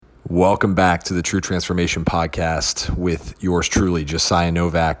Welcome back to the True Transformation Podcast with yours truly, Josiah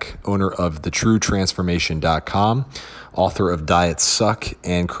Novak, owner of thetruetransformation.com, author of Diet Suck,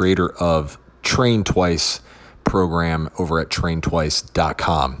 and creator of Train Twice program over at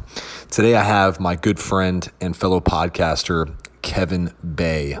traintwice.com. Today I have my good friend and fellow podcaster, Kevin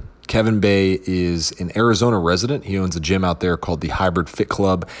Bay. Kevin Bay is an Arizona resident. He owns a gym out there called the Hybrid Fit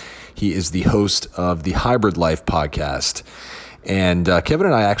Club. He is the host of the Hybrid Life podcast. And Kevin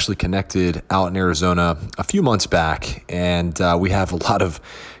and I actually connected out in Arizona a few months back, and we have a lot of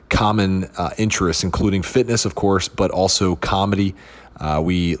common interests, including fitness, of course, but also comedy.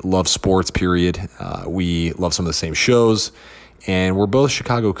 We love sports, period. We love some of the same shows, and we're both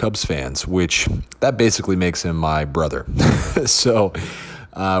Chicago Cubs fans, which that basically makes him my brother. So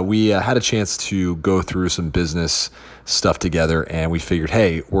we had a chance to go through some business stuff together, and we figured,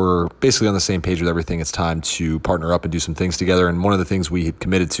 hey, we're basically on the same page with everything. It's time to partner up and do some things together. And one of the things we had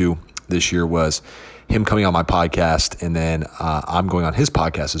committed to this year was him coming on my podcast, and then I'm going on his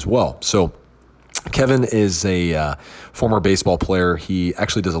podcast as well. So Kevin is a former baseball player. He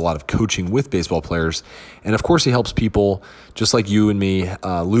actually does a lot of coaching with baseball players. And of course, he helps people just like you and me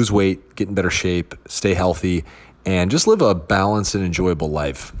lose weight, get in better shape, stay healthy, and just live a balanced and enjoyable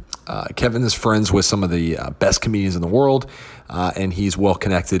life. Kevin is friends with some of the best comedians in the world, and he's well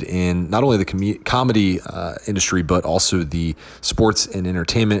connected in not only the comedy industry, but also the sports and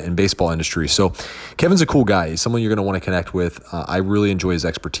entertainment and baseball industry. So Kevin's a cool guy. He's someone you're going to want to connect with. I really enjoy his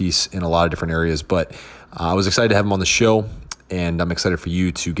expertise in a lot of different areas, but I was excited to have him on the show, and I'm excited for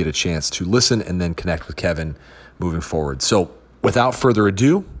you to get a chance to listen and then connect with Kevin moving forward. So without further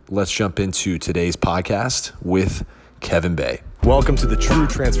ado, let's jump into today's podcast with Kevin Bay. Welcome to the True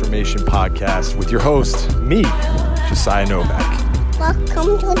Transformation Podcast with your host, me, Josiah Novak.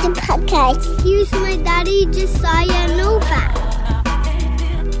 Welcome to the podcast. Here's my daddy, Josiah Novak.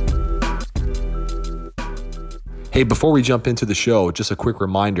 Hey, before we jump into the show, just a quick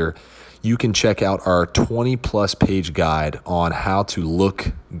reminder, you can check out our 20-plus page guide on how to look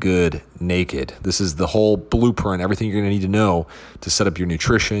good naked. This is the whole blueprint, everything you're going to need to know to set up your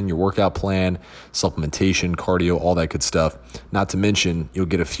nutrition, your workout plan, supplementation, cardio, all that good stuff. Not to mention, you'll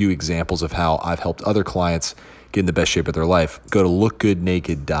get a few examples of how I've helped other clients get in the best shape of their life. Go to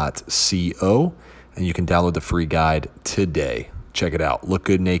lookgoodnaked.co, and you can download the free guide today. Check it out,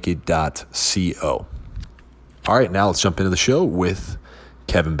 lookgoodnaked.co. All right, now let's jump into the show with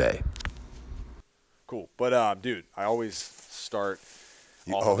Kevin Bay. Cool. But, dude, I always start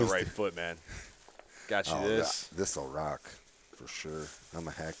off on the right foot, man. Got you this. This will rock for sure. I'm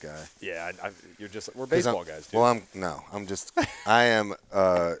a hat guy. Yeah, we're baseball guys, dude. Well, I am.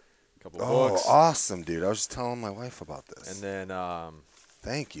 Couple of books. Awesome, dude. I was just telling my wife about this. And then,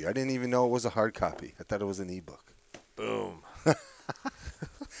 thank you. I didn't even know it was a hard copy. I thought it was an ebook. boom.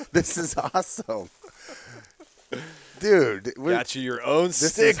 This is awesome. Dude. Got you your own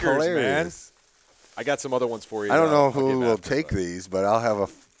This stickers, is hilarious. man. I got some other ones for you. I don't know I'll who give will after, take but- these, but I'll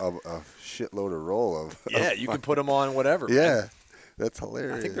have a shitload of roll of. Yeah, you can put them on whatever. Yeah, man. that's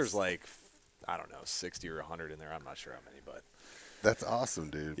hilarious. I think there's like, I don't know, 60 or 100 in there. I'm not sure how many, but. That's awesome,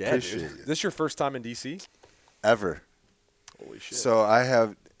 dude. Yeah, Appreciate dude. it. This your first time in D.C.? Ever. Holy shit. So I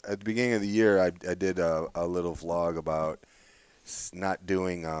have, at the beginning of the year, I did a little vlog about not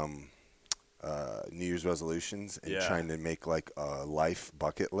doing New Year's resolutions and trying to make like a life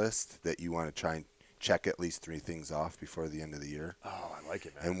bucket list that you want to try and check at least 3 things off before the end of the year. Oh, I like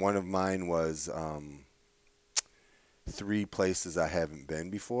it, man. And one of mine was 3 places I haven't been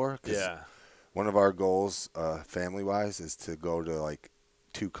before. 'Cause Yeah. one of our goals, family-wise, is to go to like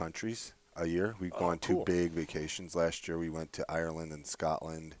 2 countries a year. We go on 2 cool. big vacations. Last year we went to Ireland and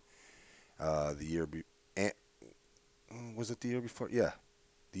Scotland. Was it the year before? Yeah.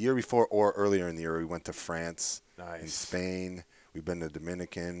 The year before or earlier in the year, we went to France and Nice. Spain. We've been to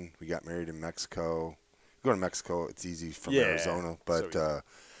Dominican. We got married in Mexico. You go to Mexico, it's easy from Yeah, Arizona. But so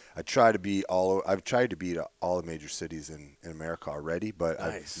I've tried to be all the major cities in America already, but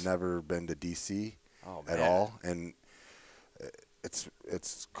Nice. I've never been to D.C. Oh, at man. all. And it's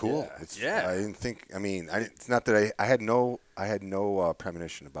cool. Yeah. I didn't think. I mean, it's not that I had no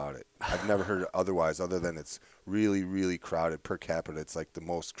premonition about it. I've never heard otherwise, other than it's really, really crowded per capita. It's like the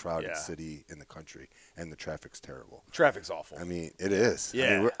most crowded city in the country, and the traffic's terrible. Traffic's awful. I mean, it is. Yeah.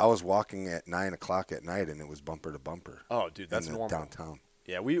 I mean, I was walking at 9:00 at night, and it was bumper to bumper. Oh, dude, that's in normal. downtown.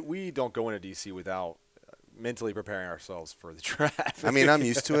 Yeah, we don't go into D.C. without mentally preparing ourselves for the traffic. I mean, I'm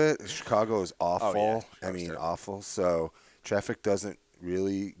used to it. Chicago is awful. Chicago's I mean, terrible. awful. So traffic doesn't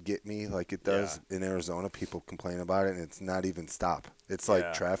really get me like it does in Arizona. People complain about it, and it's not even stop. It's like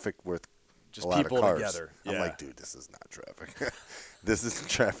Yeah. traffic with just a lot people of cars. together. Yeah. I'm like, dude, this is not traffic. This isn't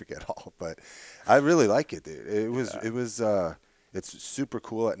traffic at all. But I really like it, dude. It's super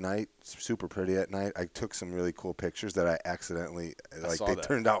cool at night, super pretty at night. I took some really cool pictures that I accidentally,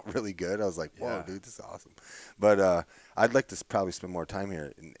 turned out really good. I was like, whoa, dude, this is awesome. But I'd like to probably spend more time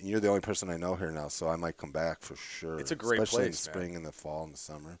here. And you're the only person I know here now, so I might come back for sure. It's a great especially place, in the spring and the fall and the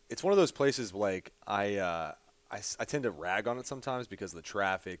summer. It's one of those places like I tend to rag on it sometimes because of the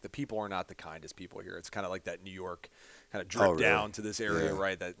traffic. The people are not the kindest people here. It's kind of like that New York kind of drip down to this area,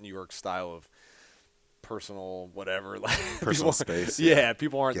 right? That New York style of personal whatever, like personal space. Yeah,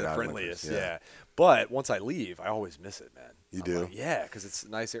 people aren't the friendliest. Yeah. But once I leave, I always miss it, man. You do? Like, yeah, because it's a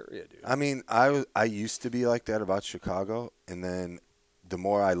nice area, dude. I mean, I used to be like that about Chicago, and then the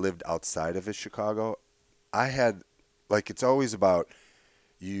more I lived outside of Chicago, I had it's always about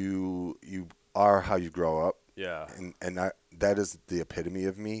you are how you grow up. Yeah. And that is the epitome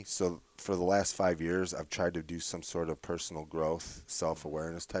of me. So for the last 5 years, I've tried to do some sort of personal growth,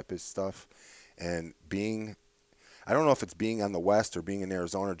 self-awareness type of stuff. And I don't know if it's being on the West or being in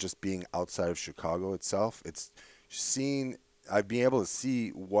Arizona or just being outside of Chicago itself. It's I'd be able to see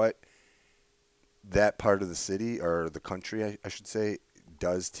what that part of the city or the country, I should say,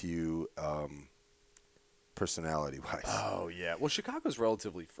 does to you personality-wise. Oh, yeah. Well, Chicago's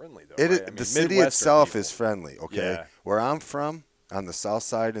relatively friendly, though, right? I mean, the city Midwestern itself people. is friendly, okay? Yeah. Where I'm from, on the south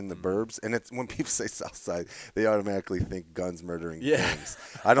side in the burbs, and it's when people say south side, they automatically think guns, murdering gangs.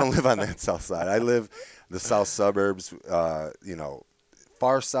 I don't live on that south side. I live the south suburbs,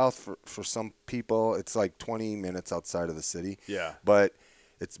 far south for some people. It's like 20 minutes outside of the city. Yeah. But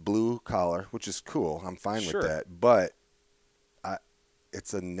it's blue collar, which is cool. I'm fine with that. But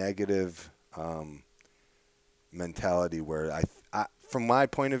it's a negative mentality where I from my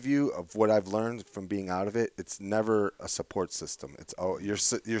point of view of what I've learned from being out of it, it's never a support system. It's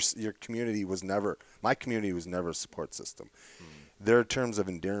your community was never my community was never a support system. Their terms of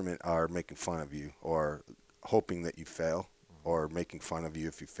endearment are making fun of you or hoping that you fail or making fun of you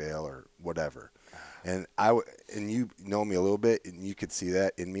if you fail or whatever. And you know me a little bit, and you could see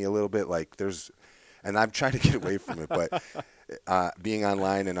that in me a little bit. And I'm trying to get away from it, but being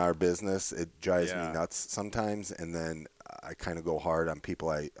online in our business, it drives me nuts sometimes. And then I kind of go hard on people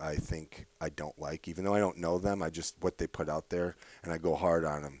I think I don't like, even though I don't know them. I just what they put out there, and I go hard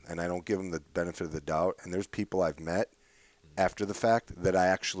on them, and I don't give them the benefit of the doubt. And there's people I've met after the fact that I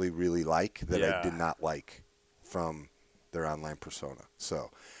actually really like that I did not like from their online persona. So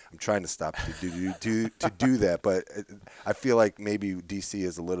I'm trying to stop to do that, but I feel like maybe DC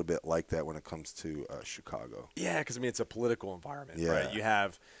is a little bit like that when it comes to Chicago. Yeah, because it's a political environment, right? You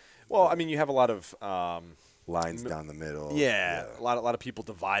have, you have a lot of lines down the middle. Yeah, a lot of people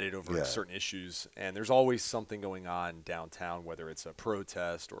divided over certain issues, and there's always something going on downtown, whether it's a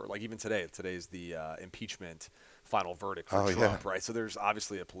protest or like even today. Today's the impeachment final verdict for Trump, right? So there's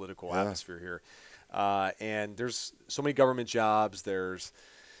obviously a political atmosphere here, and there's so many government jobs. There's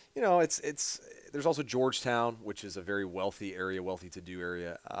there's also Georgetown, which is a very wealthy area, wealthy-to-do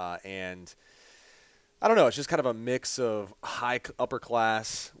area, and I don't know. It's just kind of a mix of high upper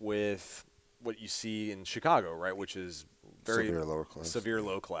class with what you see in Chicago, right, which is very severe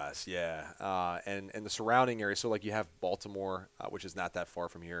low class, and the surrounding area. So like you have Baltimore, which is not that far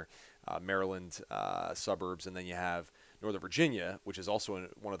from here, Maryland suburbs, and then you have Northern Virginia, which is also in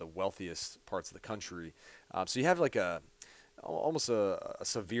one of the wealthiest parts of the country. So you have like almost a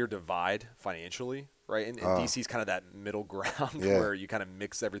severe divide financially, right? And DC's kind of that middle ground where you kind of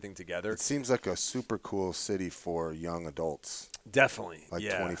mix everything together. It seems like a super cool city for young adults. Definitely, like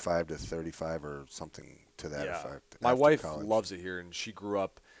 25 to 35 or something to that effect. My wife loves it here, and she grew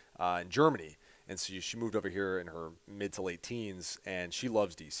up in Germany, and so she moved over here in her mid to late teens, and she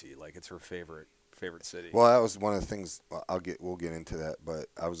loves DC. Like it's her favorite city. Well, that was one of the things. We'll get into that, but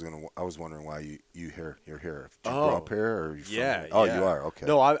I was wondering why you're here. Did you grow up here, or are you from here? Oh, you are. Okay.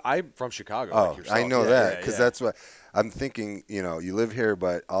 No, I'm from Chicago. Oh, like yourself. I know that because that's what I'm thinking. You live here,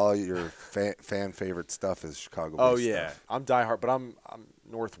 but all your fan favorite stuff is Chicago. Oh yeah, stuff. I'm diehard, but I'm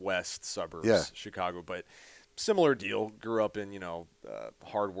northwest suburbs, Chicago, but. Similar deal. Grew up in,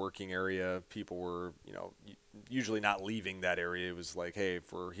 hard-working area. People were, usually not leaving that area. It was like, hey,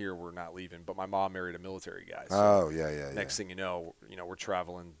 if we're here, we're not leaving. But my mom married a military guy. So next thing you know, we're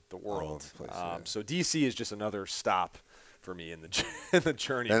traveling the world. So D.C. is just another stop for me in the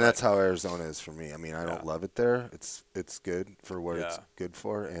journey. And that's how Arizona is for me. I mean, I don't love it there. It's good for what it's good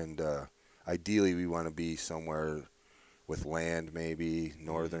for. And ideally, we want to be somewhere with land, maybe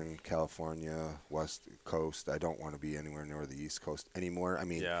Northern California, West Coast. I don't want to be anywhere near the East Coast anymore. I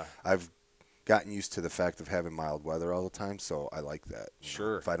mean, I've gotten used to the fact of having mild weather all the time, so I like that.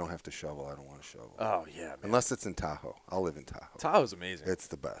 Sure. If I don't have to shovel, I don't want to shovel. Oh, yeah, man. Unless it's in Tahoe. I'll live in Tahoe. Tahoe's amazing. It's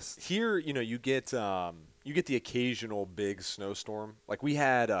the best. Here, you get the occasional big snowstorm. Like we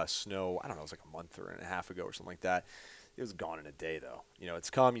had snow, I don't know, it was like a month or and a half ago or something like that. It was gone in a day, though. It's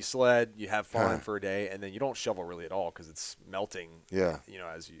come, you sled, you have fun for a day, and then you don't shovel really at all because it's melting. Yeah.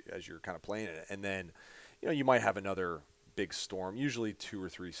 As you're kind of playing it, and then, you might have another big storm. Usually 2 or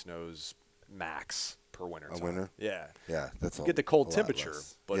 3 snows max per winter. A winter. Yeah. Yeah, that's you get the cold temperature,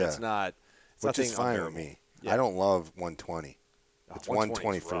 but it's not. It's Which is fine unbearable. with me. Yeah. I don't love 120. It's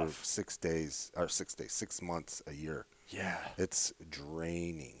 120 for rough. 6 months a year. Yeah. It's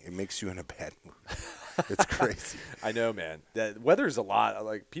draining. It makes you in a bad mood. It's crazy. I know, man. That weather's a lot.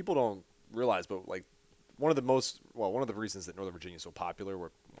 Like people don't realize, but like one of the reasons that Northern Virginia is so popular,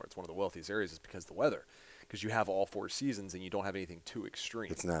 where it's one of the wealthiest areas, is because of the weather. Because you have all 4 seasons and you don't have anything too extreme.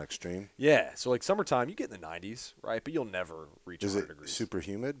 It's not extreme. Yeah. So like summertime, you get in the 90s, right? But you'll never reach 100 degrees. Is it super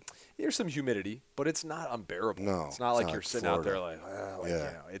humid? There's some humidity, but it's not unbearable. No. It's not like you're sitting out there like,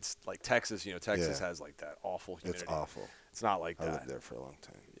 yeah. It's like Texas. Texas has like that awful humidity. It's awful. It's not like that. I lived there for a long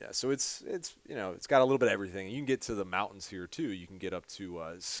time. Yeah, so it's it's got a little bit of everything. You can get to the mountains here too. You can get up to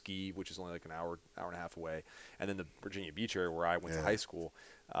Ski, which is only like an hour and a half away, and then the Virginia Beach area where I went to high school.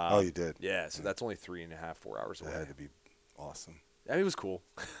 Oh, you did? Yeah, so that's only 3.5, 4 hours away. That had to be awesome. I mean, it was cool.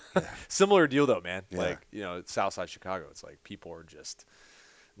 Yeah. Similar deal though, man. Yeah. Like Southside Chicago. It's like people are just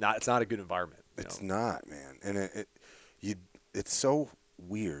not. It's not a good environment. It's not, man, and it's so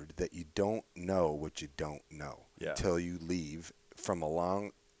weird that you don't know what you don't know until you leave from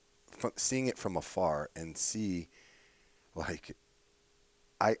seeing it from afar and see, like,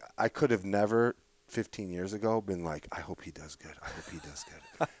 I could have never 15 years ago been like, I hope he does good. I hope he does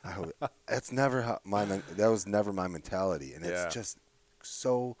good. I hope that's never how that was never my mentality, and it's just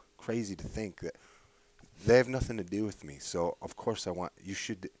so crazy to think that they have nothing to do with me. So of course you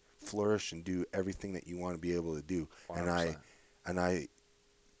should flourish and do everything that you want to be able to do, 100%. and I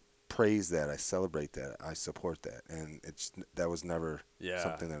praise that, I celebrate that, I support that, and that was never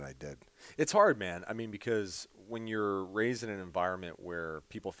something that I did. It's hard, man. I mean, because when you're raised in an environment where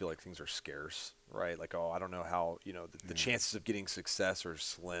people feel like things are scarce, right? Like, I don't know how, the chances of getting success are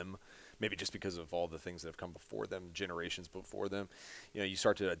slim, maybe just because of all the things that have come before them, generations before them. You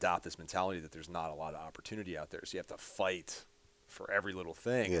start to adopt this mentality that there's not a lot of opportunity out there, so you have to fight for every little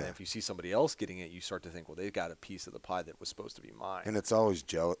thing. And if you see somebody else getting it, you start to think, well, they've got a piece of the pie that was supposed to be mine. And it's always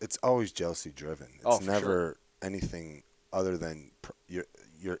jealousy driven. It's never anything other than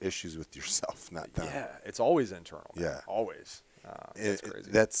your issues with yourself, not them. Yeah, it's always internal. Man. Yeah, always. That's crazy.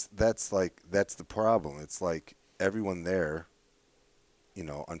 That's the problem. It's like everyone there,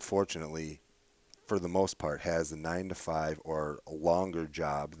 unfortunately, for the most part, has a 9-to-5 or a longer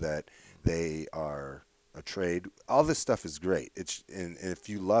job that they are a trade. All this stuff is great. And if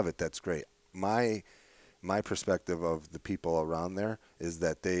you love it, that's great. My perspective of the people around there is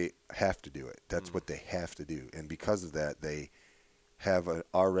that they have to do it. That's what they have to do. And because of that, they have I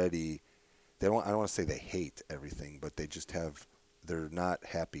don't want to say they hate everything, but they're not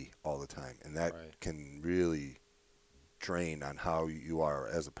happy all the time. And that can really drain on how you are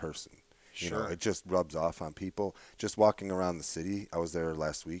as a person. Sure. It just rubs off on people. Just walking around the city, I was there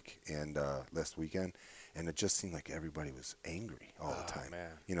last week and last weekend, and it just seemed like everybody was angry all the time.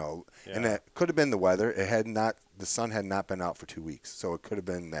 Man. And that could have been the weather. The sun had not been out for 2 weeks, so it could have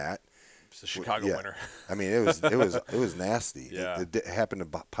been that. It's a Chicago winter. I mean, it was nasty. Yeah. It happened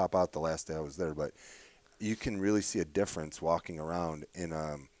to pop out the last day I was there, but you can really see a difference walking around in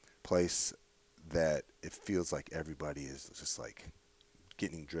a place that it feels like everybody is just like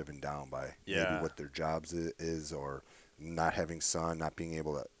getting driven down by maybe what their jobs is, or not having sun, not being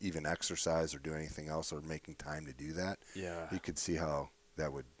able to even exercise or do anything else, or making time to do that. Yeah. You could see how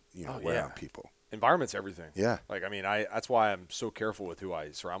that would wear on people. Environment's everything. Yeah. Like, I mean, that's why I'm so careful with who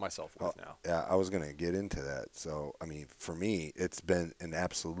I surround myself with now. Yeah, I was going to get into that. So, I mean, for me, it's been an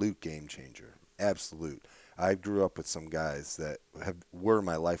absolute game changer. Absolute. I grew up with some guys that were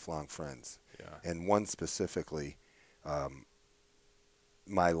my lifelong friends. Yeah. And one specifically,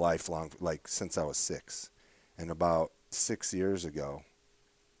 my lifelong, like since I was 6. And about 6 years ago,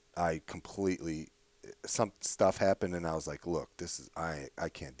 some stuff happened, and I was like, look, I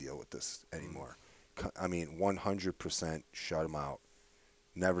can't deal with this anymore. I mean, 100% shut him out.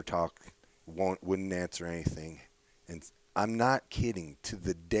 Never talk, wouldn't answer anything. And I'm not kidding. To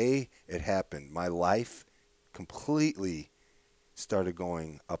the day it happened, my life completely started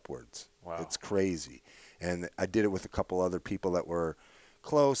going upwards. Wow. It's crazy. And I did it with a couple other people that were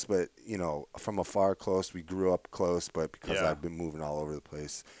close, but, from afar close. We grew up close, but because I've been moving all over the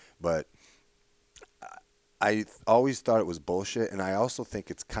place. But I always thought it was bullshit, and I also think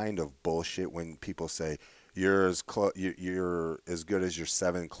it's kind of bullshit when people say you're as good as your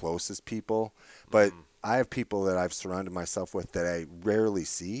 7 closest people. But I have people that I've surrounded myself with that I rarely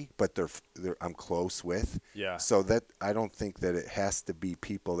see, but I'm close with. Yeah. So that I don't think that it has to be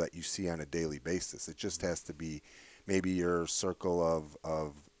people that you see on a daily basis. It just has to be maybe your circle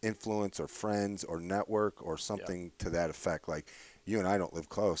of influence or friends or network or something to that effect. Like, you and I don't live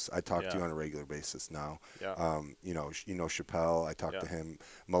close. I talk to you on a regular basis now. Yeah. You know Chappelle. I talk to him.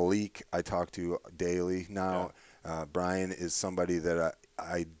 Malik, I talk to daily now. Yeah. Brian is somebody that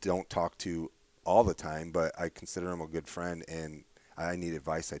I don't talk to all the time, but I consider him a good friend, and I need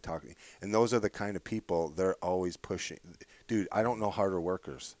advice. I talk, and those are the kind of people they're always pushing. Dude, I don't know harder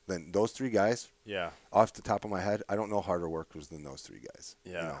workers than those 3 guys. Yeah. Off the top of my head, I don't know harder workers than those 3 guys.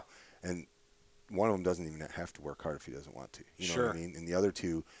 Yeah. You know? And one of them doesn't even have to work hard if he doesn't want to. You know Sure. what I mean? And the other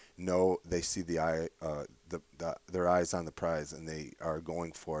 2 know they see their eyes on the prize, and they are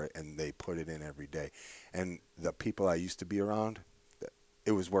going for it, and they put it in every day. And the people I used to be around,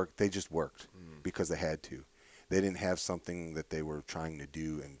 it was work. They just worked because they had to. They didn't have something that they were trying to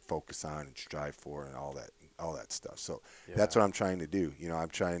do and focus on and strive for and all that stuff. So that's what I'm trying to do. You know, I'm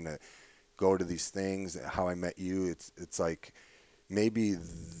trying to go to these things. How I met you, it's like maybe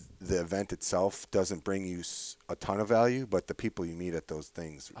the event itself doesn't bring you a ton of value, but the people you meet at those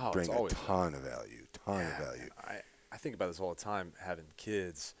things bring a ton of value. I think about this all the time, having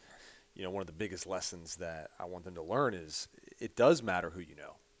kids. You know, one of the biggest lessons that I want them to learn is it does matter who you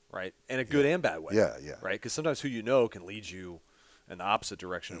know, right? In a good and bad way. Yeah. Right? Because sometimes who you know can lead you in the opposite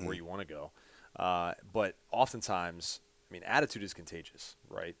direction of where you want to go. But oftentimes, I mean, attitude is contagious,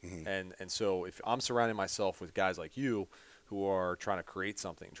 right? And so if I'm surrounding myself with guys like you who are trying to create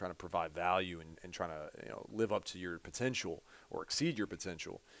something, trying to provide value and trying to live up to your potential or exceed your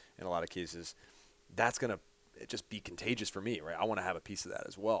potential in a lot of cases, that's going to just be contagious for me, right? I want to have a piece of that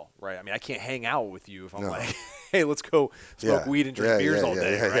as well, right? I mean, I can't hang out with you if I'm like, hey, let's go smoke weed and drink beers all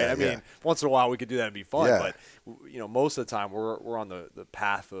day, right? I mean, once in a while we could do that and be fun, but most of the time we're on the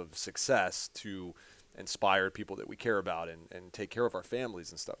path of success to inspire people that we care about and take care of our families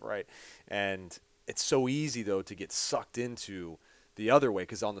and stuff, right? And it's so easy though to get sucked into the other way,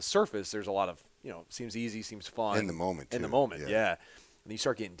 because on the surface there's a lot of seems easy, seems fun in the moment. Yeah. And you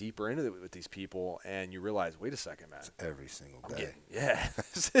start getting deeper into it with these people, and you realize, wait a second, man. It's every single day.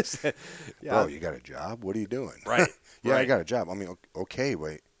 Bro, you got a job? What are you doing? Right. Yeah, I got a job. I mean, okay,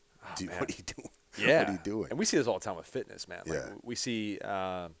 wait. What are you doing? Yeah. What are you doing? And we see this all the time with fitness, man. Like, we see,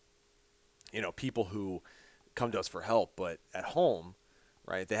 people who come to us for help, but at home,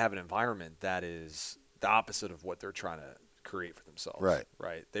 right, they have an environment that is the opposite of what they're trying to create for themselves.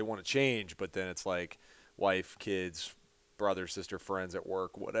 Right. They want to change, but then it's like wife, kids, brother, sister, friends at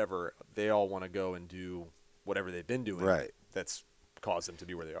work, whatever, they all want to go and do whatever they've been doing. Right. That's caused them to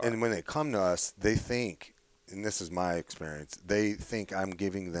be where they are. And when they come to us, they think, and this is my experience, they think I'm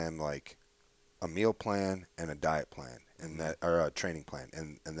giving them like a meal plan and a diet plan and that, or a training plan,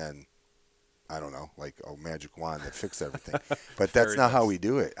 and then I don't know, like a magic wand that fixes everything. But that's not how we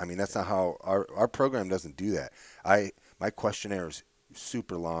do it. I mean, that's not how our program doesn't do that. My questionnaire is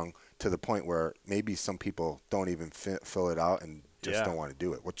super long, to the point where maybe some people don't even fill it out and just don't want to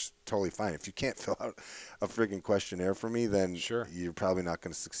do it, which is totally fine. If you can't fill out a freaking questionnaire for me, then you're probably not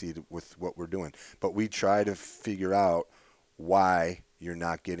going to succeed with what we're doing. But we try to figure out why you're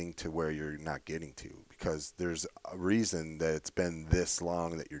not getting to where you're not getting to, because there's a reason that it's been this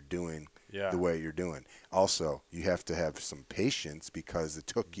long that you're doing the way you're doing. Also, you have to have some patience, because it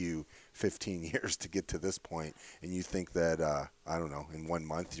took you 15 years to get to this point, and you think that, I don't know, in 1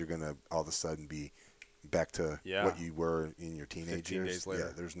 month you're going to all of a sudden be back to what you were in your teenage 15 years. days later.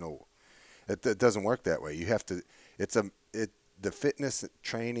 Yeah, there's no – it doesn't work that way. You have to – the fitness,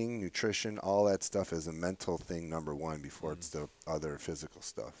 training, nutrition, all that stuff is a mental thing, number one, before it's the other physical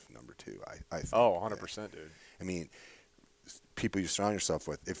stuff, number two, I think. Oh, 100%, dude. I mean, people you surround yourself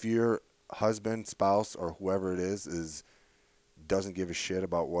with. If your husband, spouse, or whoever it is doesn't give a shit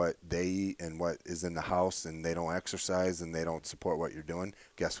about what they eat and what is in the house, and they don't exercise and they don't support what you're doing,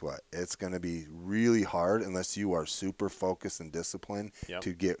 guess what? It's going to be really hard unless you are super focused and disciplined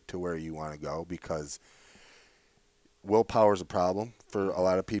to get to where you want to go, because willpower is a problem for a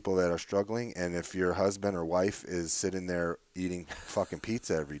lot of people that are struggling. And if your husband or wife is sitting there eating fucking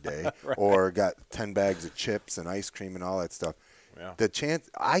pizza every day or got 10 bags of chips and ice cream and all that stuff, the chance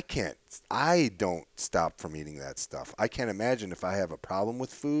I don't stop from eating that stuff. I can't imagine if I have a problem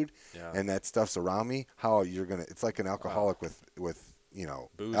with food and that stuff's around me, how you're going to, it's like an alcoholic with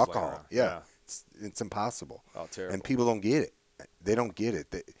booze alcohol. It's impossible. Oh, terrible. And people don't get it. They don't get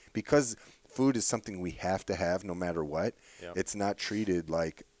it. Because food is something we have to have no matter what. Yep. It's not treated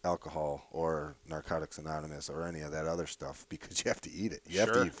like alcohol or Narcotics Anonymous or any of that other stuff because you have to eat it. You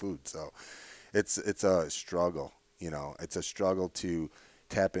have to eat food. So it's a struggle, it's a struggle to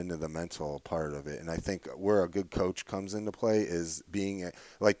tap into the mental part of it. And I think where a good coach comes into play is being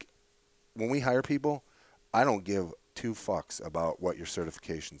like when we hire people, I don't give 2 fucks about what your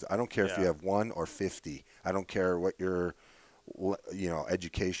certifications. I don't care if you have 1 or 50. I don't care what your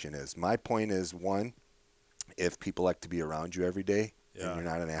education is. My point is, 1, if people like to be around you every day and you're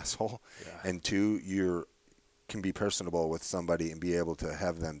not an asshole, and 2, you can be personable with somebody and be able to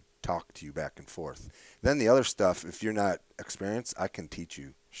have them talk to you back and forth. Then the other stuff, if you're not experienced, I can teach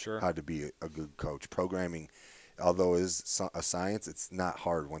you how to be a good coach. Programming, although it is a science, it's not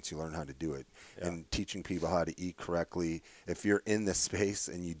hard once you learn how to do it. Yeah. And teaching people how to eat correctly. If you're in this space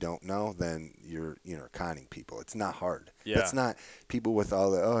and you don't know, then you're conning people. It's not hard. Yeah. That's not people with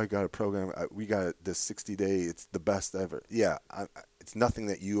all the, I got a program. We got this 60-day. It's the best ever. Yeah, it's nothing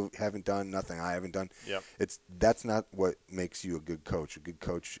that you haven't done, nothing I haven't done. Yep. That's not what makes you a good coach. A good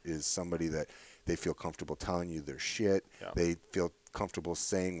coach is somebody that they feel comfortable telling you their shit. Yep. They feel comfortable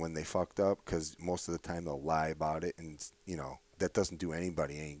saying when they fucked up, because most of the time they'll lie about it, and that doesn't do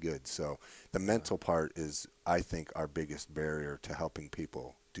anybody any good. So the mental part is, I think, our biggest barrier to helping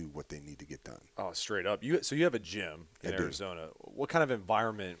people do what they need to get done. Oh, straight up. So you have a gym in Arizona. What kind of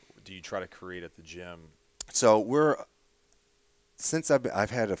environment do you try to create at the gym? So since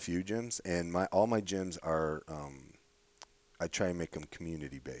I've had a few gyms, and all my gyms are I try and make them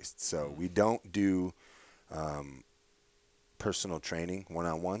community based. So we don't do personal training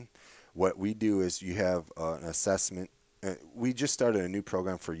one-on-one. What we do is you have an assessment. We just started a new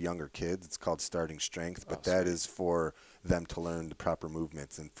program for younger kids. It's called Starting Strength, but that is for them to learn the proper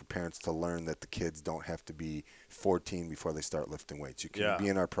movements and for parents to learn that the kids don't have to be 14 before they start lifting weights. You can be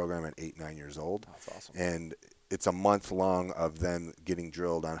in our program at 8, 9 years old. That's awesome. And it's a month long of them getting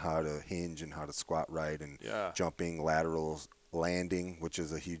drilled on how to hinge and how to squat right and jumping, laterals, landing, which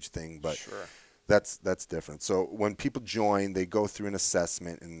is a huge thing. But that's different. So when people join, they go through an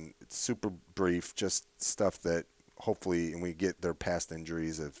assessment, and it's super brief, just stuff that hopefully, and we get their past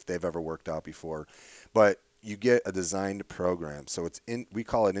injuries if they've ever worked out before. But you get a designed program. So we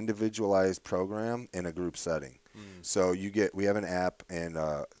call it individualized program in a group setting. So we have an app, and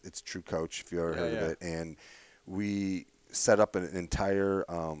it's True Coach, if you ever heard of it. And we set up an entire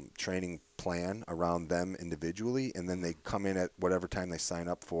training plan around them individually, and then they come in at whatever time they sign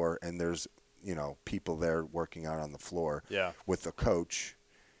up for, and there's people there working out on the floor with a coach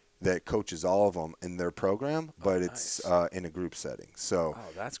that coaches all of them in their program, but it's in a group setting. So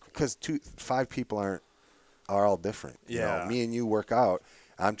that's cool. Because 5 people are all different. Me and you work out.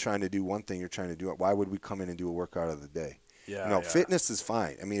 I'm trying to do one thing, you're trying to do it. Why would we come in and do a workout of the day? Fitness is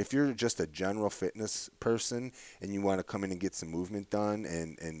fine. I mean, if you're just a general fitness person and you want to come in and get some movement done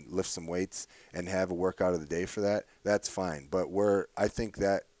and lift some weights and have a workout of the day for that, that's fine. But where I think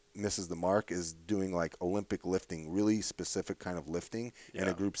that misses the mark is doing like Olympic lifting, really specific kind of lifting in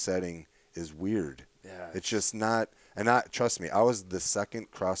a group setting is weird. Yeah, it's just not. And trust me, I was the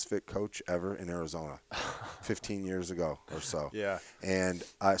second CrossFit coach ever in Arizona 15 years ago or so. Yeah. And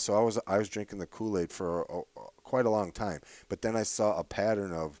I was drinking the Kool-Aid for quite a long time. But then I saw a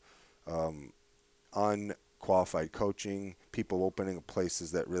pattern of unqualified coaching, people opening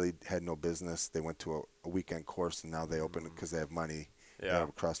places that really had no business. They went to a weekend course, and now they open it because they have money. They have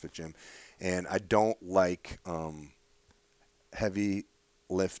a CrossFit gym. And I don't like heavy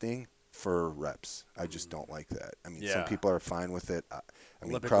lifting for reps. I just don't like that. I mean, some people are fine with it. I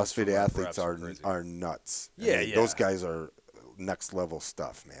mean, CrossFit athletes are nuts. Those guys are next level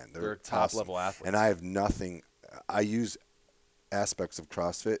stuff, man. They're top awesome. Level athletes. And I have nothing. I use aspects of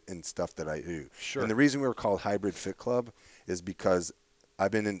CrossFit and stuff that I do. Sure. And the reason we were called Hybrid Fit Club is because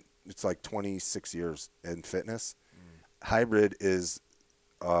I've been in, it's like 26 years in fitness. Hybrid is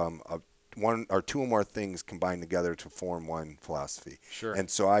one or two or more things combined together to form one philosophy. Sure. And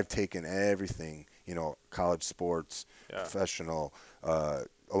so I've taken everything, college sports, professional,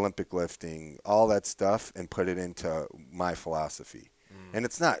 Olympic lifting, all that stuff, and put it into my philosophy. And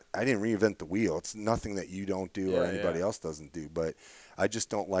it's not, I didn't reinvent the wheel. It's nothing that you don't do or anybody else doesn't do. But I just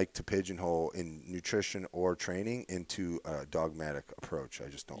don't like to pigeonhole in nutrition or training into a dogmatic approach. I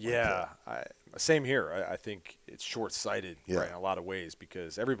just don't like that. Same here. I think it's short-sighted right, in a lot of ways,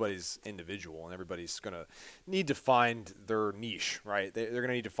 because everybody's individual and everybody's going to need to find their niche, right? They're going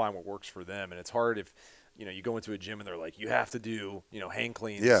to need to find what works for them. And it's hard if, you go into a gym and they're like, you have to do, hang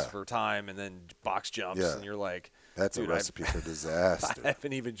cleans for time and then box jumps. And you're like, that's a recipe for disaster. I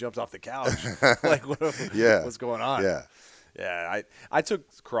haven't even jumped off the couch. Like, what's going on? Yeah. Yeah, I took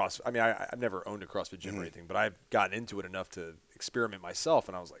I've never owned a CrossFit gym or anything, but I've gotten into it enough to experiment myself,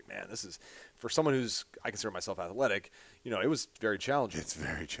 and I was like, man, this is for someone I consider myself athletic. It was very challenging. It's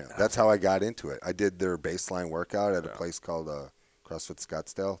very challenging. That's how I got into it. I did their baseline workout at a place called CrossFit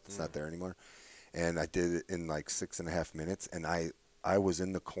Scottsdale. It's not there anymore, and I did it in like 6.5 minutes, and I was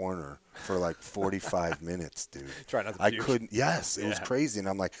in the corner for like 45 minutes, dude. Try not to I puke. couldn't. Yes, it was crazy, and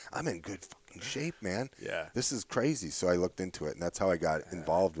I'm like, I'm in good fucking shape, man. Yeah. This is crazy. So I looked into it, and that's how I got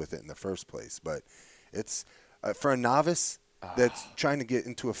involved with it in the first place. But it's for a novice that's trying to get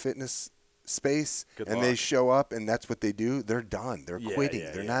into a fitness space, and they show up, and that's what they do. They're done. They're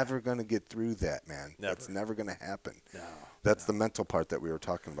quitting. They're never gonna get through that, man. That's never gonna happen. No. That's the mental part that we were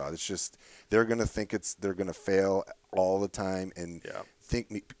talking about. It's just they're gonna think they're gonna fail all the time, and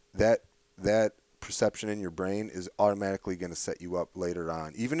think that perception in your brain is automatically going to set you up later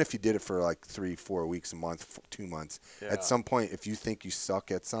on. Even if you did it for like 3-4 weeks, a month, 2 months, at some point, if you think you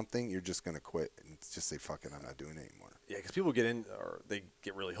suck at something, you're just going to quit and just say, fuck it, I'm not doing it anymore. Yeah, because people they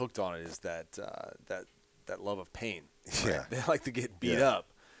get really hooked on it is that love of pain. Right? Yeah. They like to get beat up.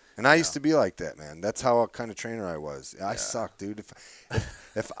 And I used to be like that, man. That's how kind of trainer I was. I suck, dude.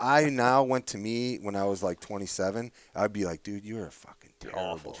 If I now went to me when I was like 27, I'd be like, dude, you are a fucking terrible.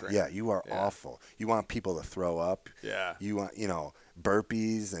 Awful trainer. Yeah, you are awful. You want people to throw up. Yeah. You want,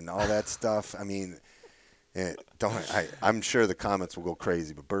 burpees and all that stuff. I mean, I'm sure the comments will go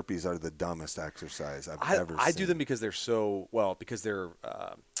crazy, but burpees are the dumbest exercise I've ever seen. I do them because they're because they're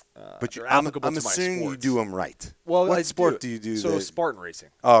but they're I'm applicable to my assuming you sports. do them right. Well, what sport do you do? So Spartan racing.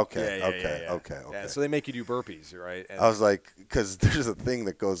 Oh, okay. Yeah. Okay. Yeah, so they make you do burpees, right? And I was like, because there's a thing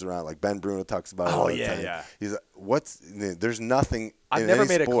that goes around, like Ben Bruno talks about it all the time. Yeah. He's like, there's nothing I've in never any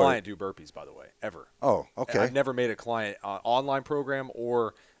made sport. a client do burpees, by the way, ever. Oh, okay. And I've never made a client online program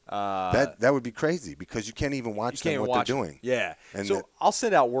or that would be crazy because you can't even watch them what they're doing. Yeah. And so I'll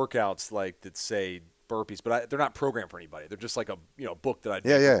send out workouts like that say burpees, but they're not programmed for anybody. They're just like a book that I do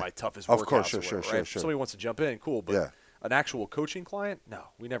with my toughest workouts. Of course, sure. If somebody wants to jump in, cool. But an actual coaching client, no,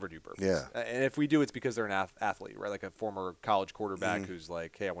 we never do burpees. Yeah. And if we do, it's because they're an athlete, right? Like a former college quarterback who's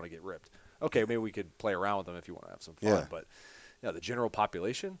like, hey, I want to get ripped. Okay, maybe we could play around with them if you want to have some fun. Yeah. But the general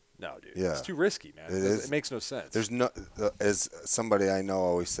population, no, dude. Yeah. It's too risky, man. It makes no sense. There's no, as somebody I know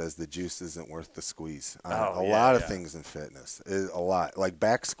always says, the juice isn't worth the squeeze. A lot of things in fitness, a lot, like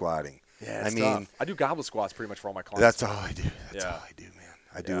back squatting. Yeah, I mean, tough. I do goblet squats pretty much for all my clients. That's all I do. That's all I do, man.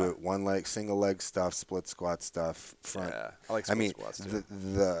 I do it one leg, single leg stuff, split squat stuff, front. Yeah, I like split squats too.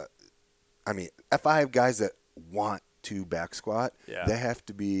 If I have guys that want to back squat, they have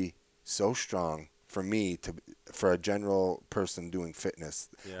to be so strong for me for a general person doing fitness.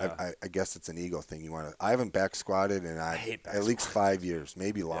 Yeah. I guess it's an ego thing. I haven't back squatted in at least 5 years,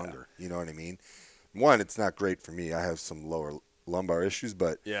 maybe longer. You know what I mean? One, it's not great for me. I have some lower lumbar issues,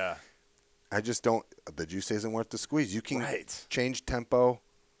 but I just don't. The juice isn't worth the squeeze. You can change tempo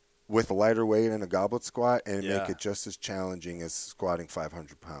with a lighter weight and a goblet squat and make it just as challenging as squatting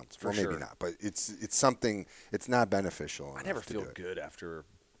 500 pounds. Maybe not, but it's something. It's not beneficial. I never feel good after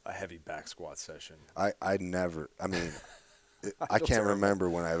a heavy back squat session. I never. I mean, I can't remember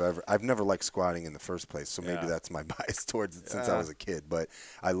when I've never liked squatting in the first place. So maybe that's my bias towards it since I was a kid. But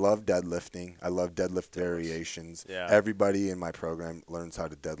I love deadlifting. I love deadlift variations. Yeah. Everybody in my program learns how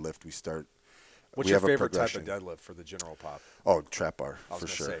to deadlift. What's your favorite type of deadlift for the general pop? Oh, trap bar, for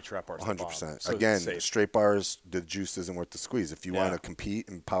sure. Say, trap bar's 100%. So again, straight bars, the juice isn't worth the squeeze. If you want to compete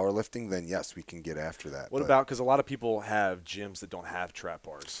in powerlifting, then yes, we can get after that. What about, because a lot of people have gyms that don't have trap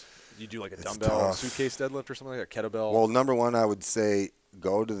bars. You do like a dumbbell suitcase deadlift or something like a kettlebell? Well, number one, I would say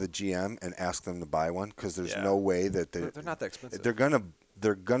go to the GM and ask them to buy one because there's no way that they're not that expensive.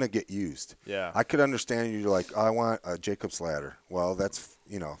 They're gonna get used. Yeah. I could understand you're like, I want a Jacob's ladder. Well, that's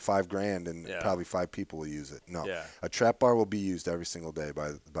 $5,000 and probably 5 people will use it. No. Yeah. A trap bar will be used every single day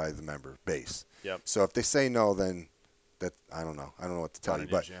by the member base. Yep. So if they say no, then that I don't know what to tell you.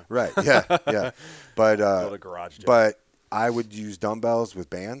 But right, yeah. But build a garage gym. But I would use dumbbells with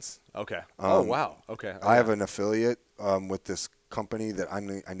bands. Okay. Oh wow. Okay. I have an affiliate with this company that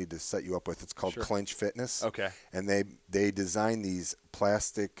I need to set you up with. It's called Clinch Fitness. Okay. And they design these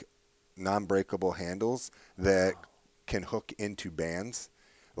plastic non-breakable handles that can hook into bands.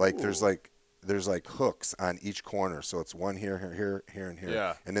 Like there's hooks on each corner. So it's one here, and here.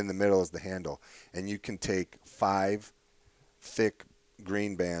 Yeah. And in the middle is the handle. And you can take 5 thick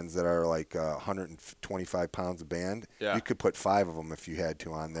green bands that are like 125 pounds a band. Yeah. You could put 5 of them if you had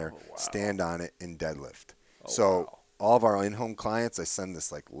to on there, stand on it, and deadlift. All of our in-home clients, I send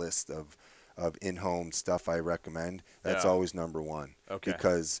this like list of in-home stuff I recommend. That's always number one. Okay.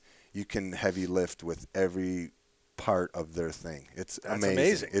 Because you can heavy lift with every part of their thing. It's That's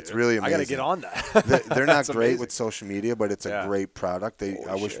amazing. It's really amazing. I got to get on that. They're not great with social media, but it's a great product.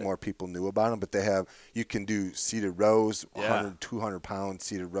 I wish shit. more people knew about them, but you can do seated rows, 100, 200-pound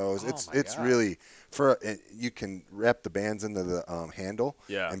seated rows. It's really, you can wrap the bands into the handle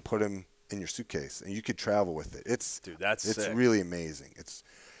and put them in your suitcase, and you could travel with it. It's sick. really amazing. It's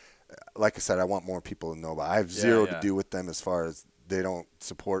like I said, I want more people to know about it. I have zero to do with them as far as they don't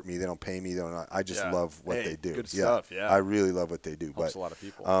support me, they don't pay me, I just love what they do. Good stuff, I really love what they do. Helps a lot of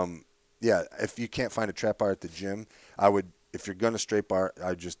people. If you can't find a trap bar at the gym, if you're going to straight bar,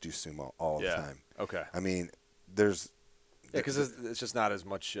 I just do sumo all the time. Okay. I mean, there's because it's just not as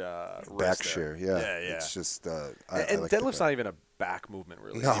much back shear. Yeah. It's just and like deadlift's not even a back movement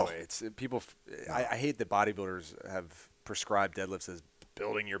really. No. Anyway, it's people. I hate that bodybuilders have prescribed deadlifts as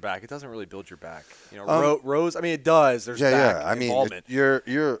building your back. It doesn't really build your back. Rows. I mean, it does. There's back involvement. I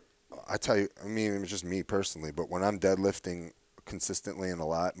mean, I tell you. I mean, it's just me personally, but when I'm deadlifting consistently and a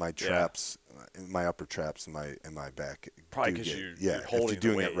lot, my traps, my upper traps, and my back. Probably because you're holding if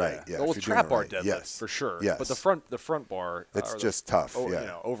you're doing the weight, it right. Yeah. Well, trap bar deadlift for sure. Yes. But the front bar. It's just tough.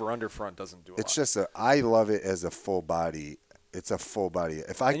 Over under front doesn't do a lot. It's just I love it as a full body. It's a full body.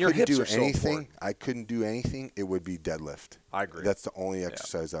 If I couldn't do anything, it would be deadlift. I agree. That's the only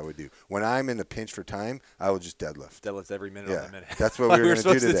exercise I would do. When I'm in a pinch for time, I will just deadlift. Deadlift every minute on the minute. That's what we were going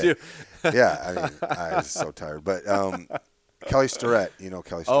to do today. Yeah, I mean, I was so tired. But Kelly Starrett,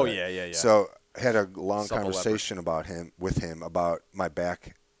 Kelly Starrett. Oh, yeah. So I had a long conversation with him about my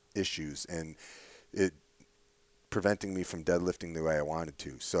back issues and it preventing me from deadlifting the way I wanted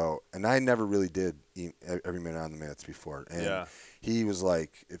to. So, and I never really did every minute on the minutes before. And he was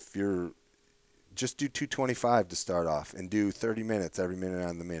like, if you're just do 225 to start off and do 30 minutes every minute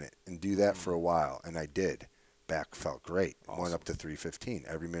on the minute and do that for a while. And I did. Back felt great. Awesome. Went up to 315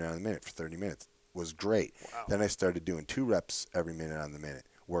 every minute on the minute for 30 minutes. Was great. Wow. Then I started doing 2 reps every minute on the minute.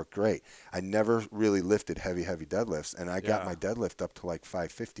 Worked great. I never really lifted heavy deadlifts, and I got my deadlift up to like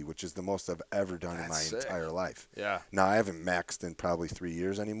 550, which is the most I've ever done in my entire life. Yeah. Now, I haven't maxed in probably 3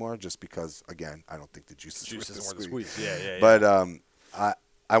 years anymore just because, again, I don't think the juice is worth the squeeze. Yeah. But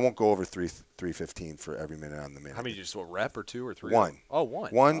I won't go over 315 for every minute on the minute. How many just rep or 2 or 3? 1. Oh,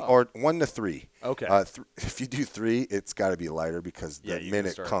 1. Or 1 to 3. Okay. If you do 3, it's got to be lighter because the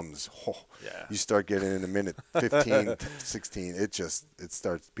minute comes. You start getting in a minute 15, 16. It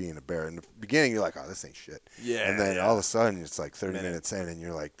starts being a bear. In the beginning, you're like, oh, this ain't shit. Yeah. And then all of a sudden, it's like 30 minutes in, and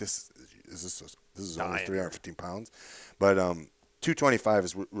you're like, this is only 315 pounds. But 225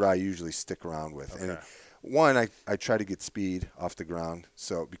 is where I usually stick around with. Okay. And one, I try to get speed off the ground,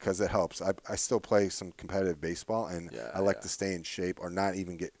 so because it helps. I still play some competitive baseball, and I like to stay in shape, or not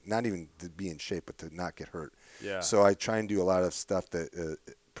even to be in shape, but to not get hurt. Yeah. So I try and do a lot of stuff that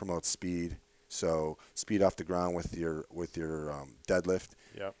promotes speed. So speed off the ground with your deadlift.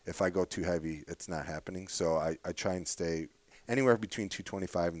 Yep. If I go too heavy, it's not happening. So I try and stay anywhere between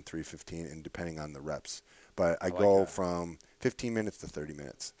 225 and 315, and depending on the reps. But I go from 15 minutes to 30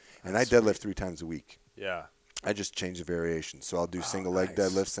 minutes, and I deadlift 3 times a week. Yeah. I just change the variation. So I'll do single leg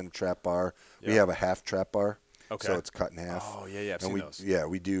deadlifts and a trap bar. Yep. We have a half trap bar. Okay. So it's cut in half. Oh, yeah. I've seen those. Yeah,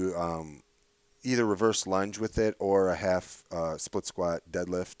 we do either reverse lunge with it or a half split squat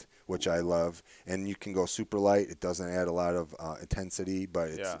deadlift, which I love. And you can go super light. It doesn't add a lot of intensity, but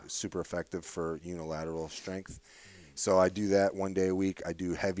it's super effective for unilateral strength. So I do that 1 day a week. I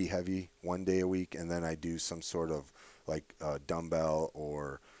do heavy 1 day a week, and then I do some sort of like dumbbell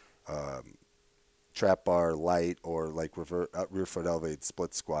or trap bar light, or like rear foot elevated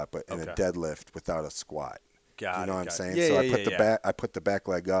split squat, but in a deadlift without a squat. You know what I'm saying? Yeah, so I put the back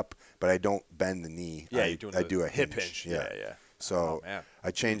leg up, but I don't bend the knee. Yeah, I do a hip hinge. Yeah. So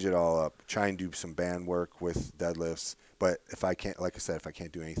I change it all up. Try and do some band work with deadlifts, but if I can't, like I said, if I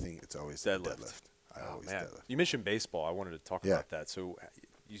can't do anything, it's always deadlift. I always deadlift. You mentioned baseball. I wanted to talk about that. So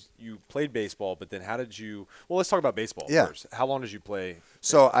you played baseball, but then how did you – well, let's talk about baseball first. How long did you play?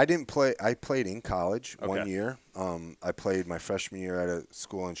 So I didn't play – I played in college 1 year. I played my freshman year at a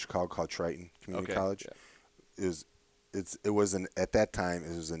school in Chicago called Triton Community College. Yeah. At that time,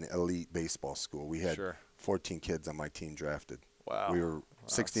 it was an elite baseball school. We had 14 kids on my team drafted. Wow. We were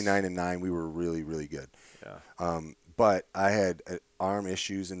 69-9. We were really, really good. Yeah. But I had arm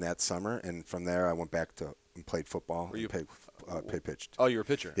issues in that summer, and from there I went back to and played football. Pitched. Oh, you were a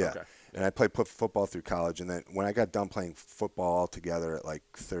pitcher. Yeah. Okay. And I played football through college, and then when I got done playing football altogether at like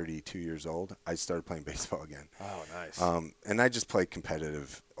 32 years old, I started playing baseball again. Oh, nice. And I just play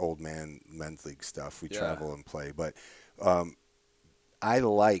competitive old man men's league stuff. We travel and play, but I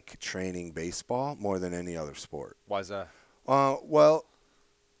like training baseball more than any other sport. Why is that? Well,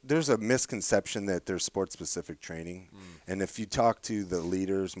 there's a misconception that there's sport-specific training. And if you talk to the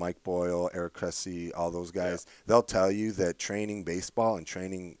leaders, Mike Boyle, Eric Cressy, all those guys, they'll tell you that training baseball and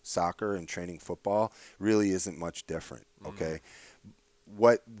training soccer and training football really isn't much different, okay?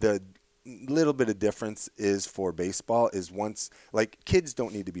 What the little bit of difference is for baseball is kids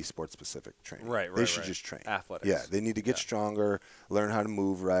don't need to be sport-specific training. Right. They should just train. Athletics. Yeah, they need to get stronger, learn how to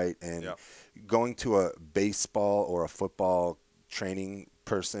move right, and going to a baseball or a football training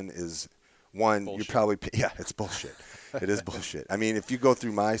person is one, bullshit. you probably it's bullshit. It is bullshit. I mean, if you go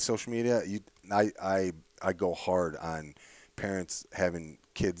through my social media, I go hard on parents having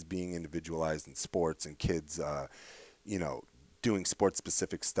kids being individualized in sports and kids doing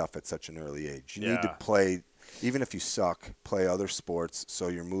sports-specific stuff at such an early age. You need to play, even if you suck, play other sports so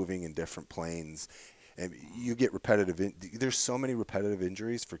you're moving in different planes. And you get repetitive. There's so many repetitive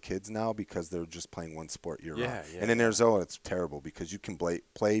injuries for kids now because they're just playing one sport year round. And in Arizona, it's terrible because you can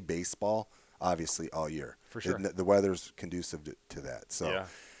play baseball, obviously, all year. For sure. The weather's conducive to that. So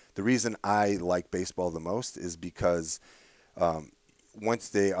the reason I like baseball the most is because once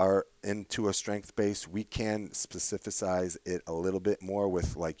they are into a strength base, we can specificize it a little bit more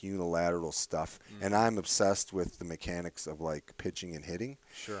with like unilateral stuff. And I'm obsessed with the mechanics of like pitching and hitting.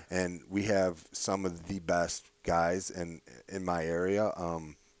 Sure. And we have some of the best guys in my area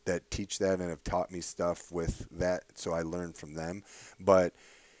that teach that and have taught me stuff with that. So I learned from them. But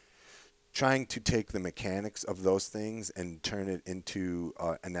trying to take the mechanics of those things and turn it into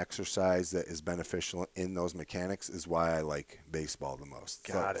an exercise that is beneficial in those mechanics is why I like baseball the most.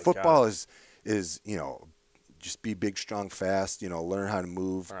 Football is just be big, strong, fast. Learn how to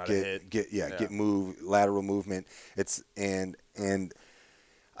move, get move, lateral movement. And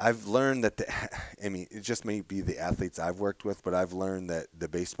I've learned that it just may be the athletes I've worked with, but I've learned that the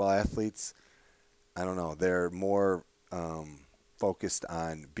baseball athletes, I don't know, they're more focused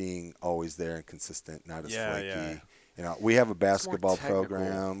on being always there and consistent, not as flaky. We have a basketball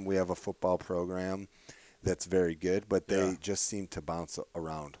program, we have a football program that's very good, but they just seem to bounce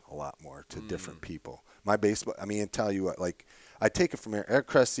around a lot more to different people. My baseball, I tell you what, like I take it from Eric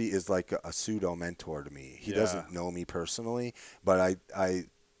Cressy is like a pseudo mentor to me. He doesn't know me personally, but I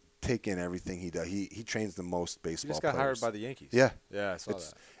take in everything he does. He trains the most baseball players. He just got hired by the Yankees. Yeah, I saw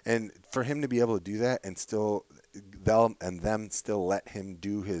that. And for him to be able to do that and still them still let him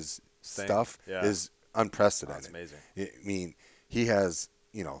do his stuff is unprecedented. That's amazing. He has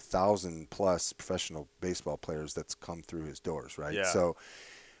 1,000+ professional baseball players that's come through his doors, right? Yeah. So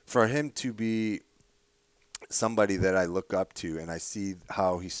for him to be somebody that I look up to and I see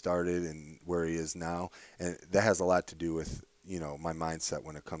how he started and where he is now, and that has a lot to do with my mindset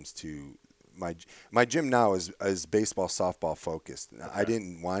when it comes to my gym now is baseball, softball focused. Okay. I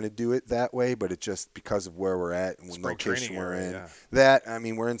didn't want to do it that way, but it just because of where we're at and what location we're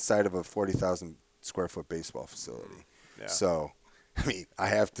in. We're inside of a 40,000 square foot baseball facility. Yeah. So, I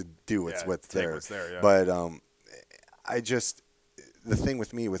have to do what's there. But the thing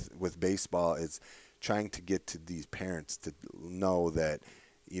with me with baseball is trying to get to these parents to know that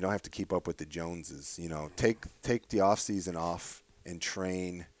you don't have to keep up with the Joneses. Take the off season off and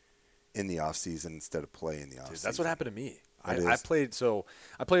train in the off season instead of play in the off season. That's what happened to me. I played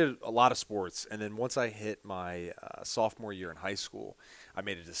a lot of sports, and then once I hit my sophomore year in high school, I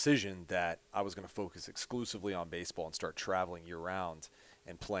made a decision that I was going to focus exclusively on baseball and start traveling year round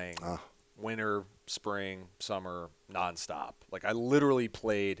and playing winter, spring, summer, nonstop. Like I literally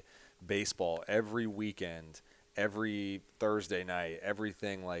played baseball every weekend, every Thursday night,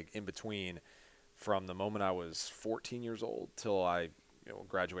 everything like in between, from the moment I was 14 years old till I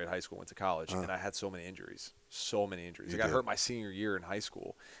graduated high school, went to college, and I had so many injuries. I got hurt my senior year in high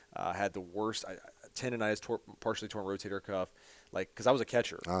school. Had the worst tendonitis, partially torn rotator cuff, because I was a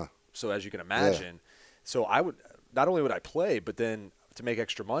catcher. So as you can imagine, so I would not only would I play, but then to make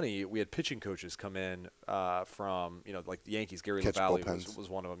extra money, we had pitching coaches come in from like the Yankees. Gary LaValle was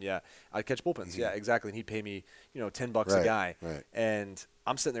one of them. Yeah, I'd catch bullpens. Mm-hmm. Yeah, exactly. And he'd pay me $10 a guy. Right. And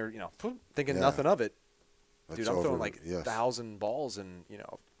I'm sitting there, thinking nothing of it. Dude, I'm throwing 1,000 balls in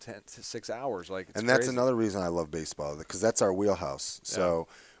 10 to 6 hours. And that's another reason I love baseball, because that's our wheelhouse. So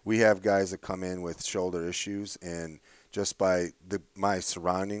we have guys that come in with shoulder issues, and just by the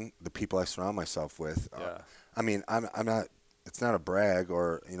people I surround myself with, I'm not. It's not a brag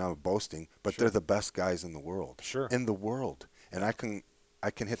or I'm boasting, but they're the best guys in the world. Sure. In the world, and I can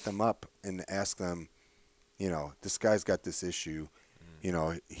hit them up and ask them, this guy's got this issue,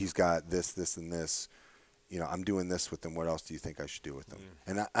 he's got this, and this. I'm doing this with them. What else do you think I should do with them?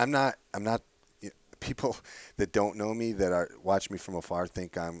 And I'm not. People that don't know me, that watch me from afar,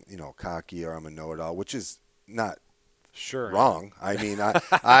 think I'm, cocky or I'm a know-it-all, which is not Sure. wrong. I mean,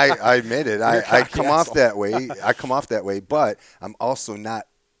 I admit it. I come off that way. I come off that way, but I'm also not.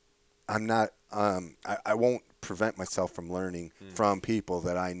 I'm not. I won't prevent myself from learning from people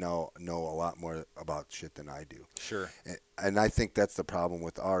that I know a lot more about shit than I do. Sure. And I think that's the problem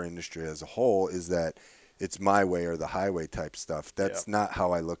with our industry as a whole, is that it's my way or the highway type stuff. That's not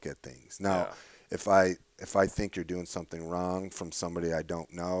how I look at things. Now, if I think you're doing something wrong from somebody I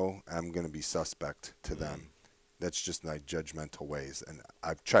don't know, I'm going to be suspect to them. That's just my judgmental ways, and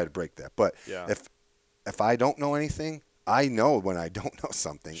I've tried to break that. But if I don't know anything, I know when I don't know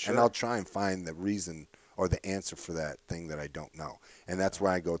something, and I'll try and find the reason or the answer for that thing that I don't know. And that's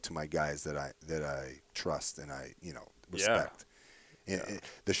where I go to my guys that I trust and I respect.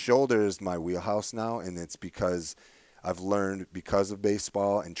 The shoulder is my wheelhouse now, and it's because I've learned, because of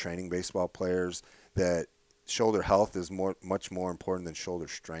baseball and training baseball players, that shoulder health is much more important than shoulder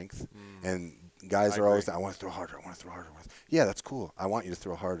strength. And guys are always, I want to throw harder. Yeah, that's cool. I want you to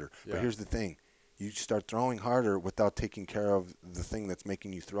throw harder. But here's the thing. You start throwing harder without taking care of the thing that's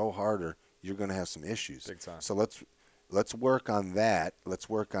making you throw harder, you're going to have some issues. Big time. So let's work on that. Let's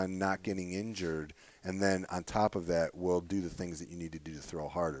work on not getting injured. And then on top of that, we'll do the things that you need to do to throw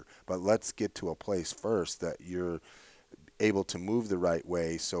harder. But let's get to a place first that you're able to move the right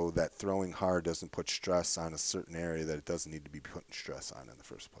way, so that throwing hard doesn't put stress on a certain area that it doesn't need to be putting stress on in the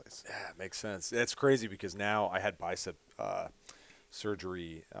first place. Yeah, it makes sense. It's crazy because now I had bicep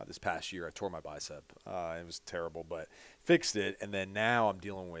surgery this past year. I tore my bicep. It was terrible, but fixed it. And then now I'm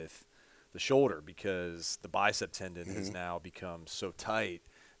dealing with the shoulder because the bicep tendon has now become so tight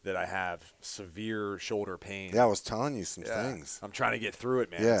that I have severe shoulder pain. Yeah, I was telling you some things. I'm trying to get through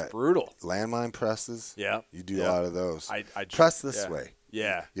it, man. Yeah. It's brutal. Landmine presses. Yeah. You do a lot of those. I press this way.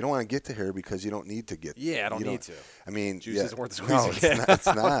 Yeah. You don't want to get to here because you don't need to get. Yeah, I don't need to. I mean, juice isn't worth the squeeze. No, it's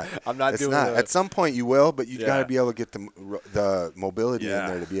not. I'm not doing it. At some point you will, but you got to be able to get the mobility in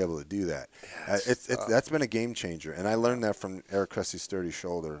there to be able to do that. Yeah, that's been a game changer, and I learned that from Eric Cressy's Sturdy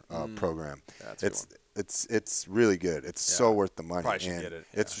Shoulder program. Yeah, it's really good. It's so worth the money. Probably should get it.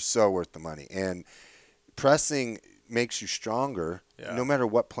 Yeah. It's so worth the money. And pressing makes you stronger no matter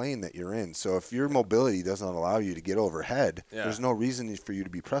what plane that you're in. So if your mobility doesn't allow you to get overhead, there's no reason for you to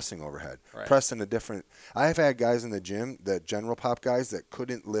be pressing overhead. Right. Pressing a different – I've had guys in the gym, the general pop guys, that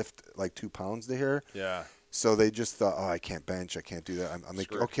couldn't lift like 2 pounds to here. Yeah. So they just thought, I can't bench. I can't do that. I'm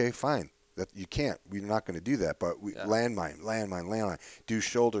like, okay, fine. That you can't. We're not going to do that. But landmine. Do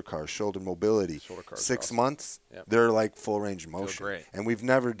shoulder cars, shoulder mobility. Shoulder cars 6 months, they're like full range of motion. Great. And we've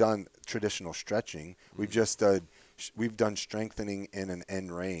never done traditional stretching. We've just we've done strengthening in an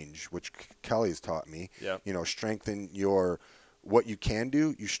end range, which Kelly's taught me. Yep. Strengthen what you can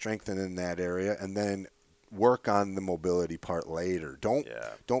do. You strengthen in that area, and then work on the mobility part later.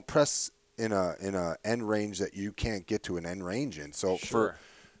 Don't press in a end range that you can't get to an end range in. So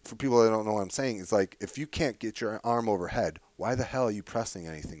for people that don't know what I'm saying, it's like, if you can't get your arm overhead, why the hell are you pressing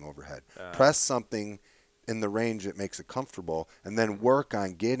anything overhead? Press something in the range that makes it comfortable, and then work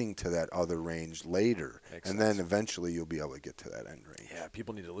on getting to that other range later. Then eventually you'll be able to get to that end range. Yeah,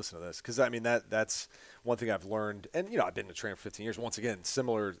 people need to listen to this, because I mean that's one thing I've learned. And I've been a trainer for 15 years. Once again,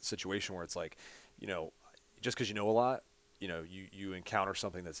 similar situation where it's like, just because you know a lot, you encounter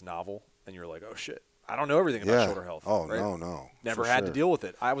something that's novel, and you're like, oh shit, I don't know everything about shoulder health. Oh, right? No. Never had to deal with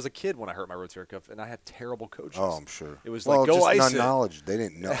it. I was a kid when I hurt my rotator cuff, and I had terrible coaches. Oh, I'm sure. It was like, go ice it. Knowledge. They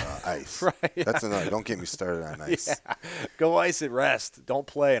didn't know ice. Right. That's another. Don't get me started on ice. Yeah. Go ice it, rest. Don't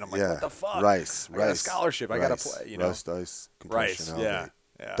play. And I'm like, what the fuck? Rice. I got a scholarship. I got to play. Rest, ice, compression. Rice.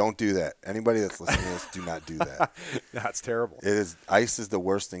 Yeah. Don't do that. Anybody that's listening to this, do not do that. That's terrible. Ice is the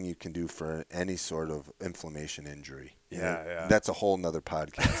worst thing you can do for any sort of inflammation injury. Yeah. That's a whole nother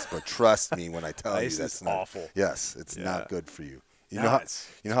podcast. But trust me when I tell you that's awful. Yes, it's not good for you. You know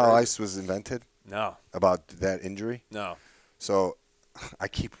how ice was invented? No. About that injury? No. So I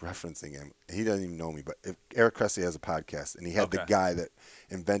keep referencing him. He doesn't even know me, but Eric Cressy has a podcast, and he had the guy that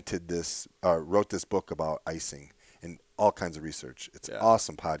invented this, wrote this book about icing and all kinds of research. It's an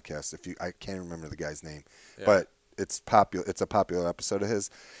awesome podcast. I can't remember the guy's name, but it's popular. It's a popular episode of his,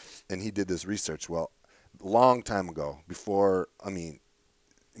 and he did this research. Well, long time ago, before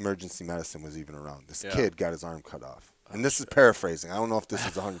emergency medicine was even around, this kid got his arm cut off. And this is paraphrasing. I don't know if this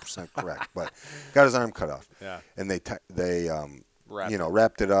is 100% correct, but got his arm cut off. Yeah. And they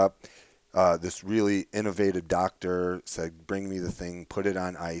wrapped it up. This really innovative doctor said, bring me the thing, put it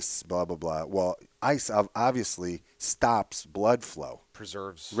on ice, blah, blah, blah. Well, ice obviously stops blood flow.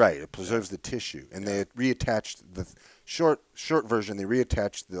 Preserves. Right. It preserves the tissue. And they reattached the short version. They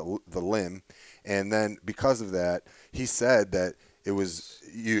reattached the limb. And then because of that, he said that it was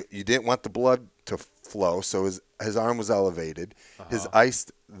you didn't want the blood to flow. So his arm was elevated. His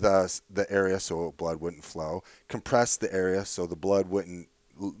iced the area so blood wouldn't flow. Compressed the area so the blood wouldn't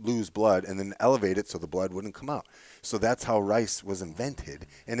lose blood, and then elevate it so the blood wouldn't come out. So that's how Rice was invented.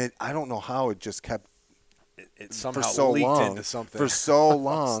 And I don't know how it just kept it somehow for so leaked long, into something. For so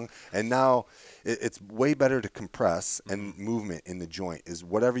long, and now it's way better to compress, and movement in the joint is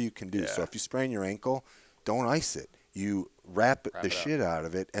whatever you can do. Yeah. So if you sprain your ankle, don't ice it. You wrap the shit out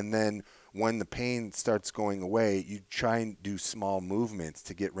of it, and then when the pain starts going away, you try and do small movements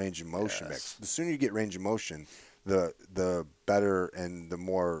to get range of motion back. The sooner you get range of motion, the better and the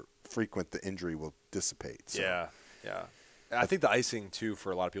more frequent the injury will dissipate. So. Yeah. I think the icing, too,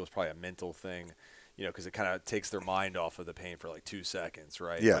 for a lot of people is probably a mental thing, because it kind of takes their mind off of the pain for like 2 seconds,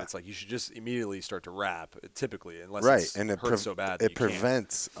 right? Yeah. But it's like you should just immediately start to wrap, typically, unless it hurts so bad. It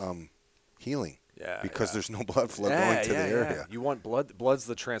prevents healing. Yeah, because there's no blood flow going to the area. Yeah. You want blood. Blood's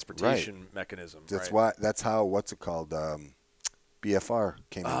the transportation mechanism. That's why. That's how. What's it called? BFR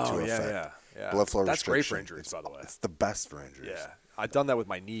came into effect. Yeah. Blood flow That's restriction. great for injuries, by the way. It's the best for injuries. Yeah, I've done that with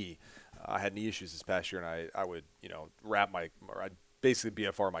my knee. I had knee issues this past year, and I would wrap I'd basically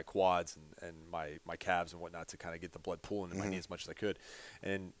BFR my quads and my calves and whatnot to kind of get the blood pooling in my knee as much as I could.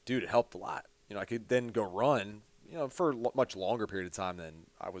 And dude, it helped a lot. I could then go run for a much longer period of time than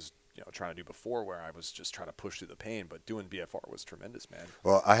I was trying to do before, where I was just trying to push through the pain. But doing BFR was tremendous, man.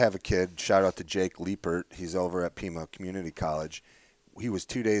 Well, I have a kid. Shout out to Jake Liepert. He's over at Pima Community College. He was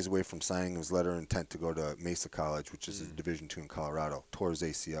 2 days away from signing his letter of intent to go to Mesa College, which is a Division II in Colorado. Tore his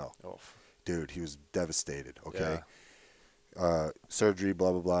ACL. Dude, he was devastated. Okay, surgery,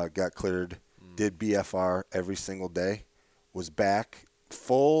 blah blah blah. Got cleared. Did BFR every single day. Was back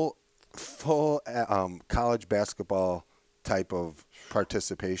full college basketball type of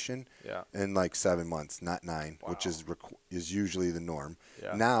participation in like 7 months, not 9, which is usually the norm.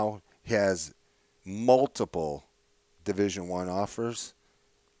 Now he has multiple Division I offers.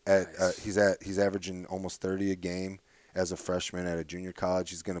 He's averaging almost 30 a game as a freshman at a junior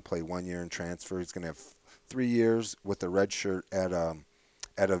college. He's going to play 1 year and transfer. He's going to have 3 years with a red shirt at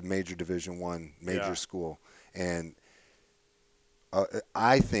a major Division I school. And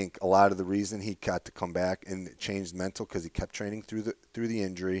I think a lot of the reason he got to come back and changed mental because he kept training through the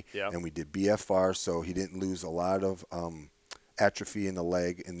injury, and we did BFR, so he didn't lose a lot of atrophy in the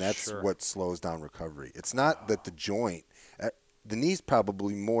leg, and that's what slows down recovery. It's not that the joint, the knee's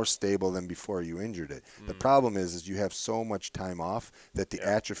probably more stable than before you injured it. The problem is you have so much time off that the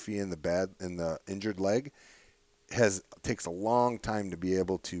atrophy in the injured leg takes a long time to be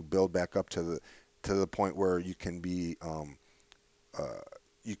able to build back up to the point where you can be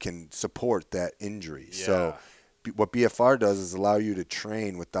you can support that injury. So what BFR does is allow you to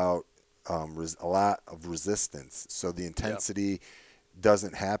train without a lot of resistance. So the intensity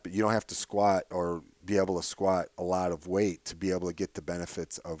doesn't happen. You don't have to squat or be able to squat a lot of weight to be able to get the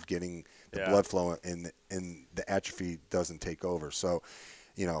benefits of getting the blood flow, and the atrophy doesn't take over. So,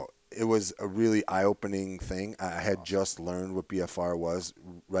 it was a really eye-opening thing. I had just learned what BFR was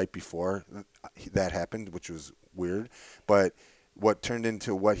right before that happened, which was weird. But what turned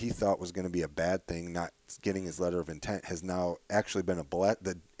into what he thought was going to be a bad thing, not getting his letter of intent, has now actually been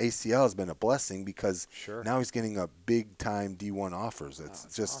the ACL has been a blessing because now he's getting a big-time D1 offers. It's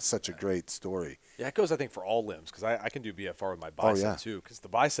just awesome, such a great story. Yeah, it goes, I think, for all limbs because I can do BFR with my bicep too, because the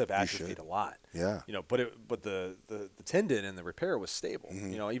bicep atrophied a lot. Yeah. But the tendon and the repair was stable.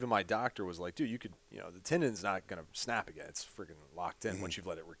 Even my doctor was like, dude, you could, the tendon's not going to snap again. It's freaking locked in. Once you've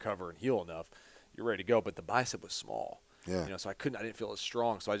let it recover and heal enough, you're ready to go. But the bicep was small. Yeah. So I didn't feel as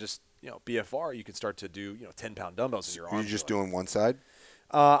strong. So I just, BFR, you can start to do, 10-pound dumbbells in your arms. Are you just doing one side?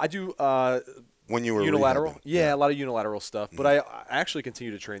 I do when you were unilateral. rehabbing. Yeah, a lot of unilateral stuff. But I actually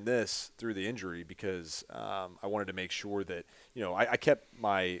continue to train this through the injury because I wanted to make sure that, I kept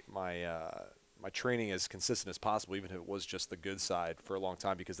my training as consistent as possible, even if it was just the good side for a long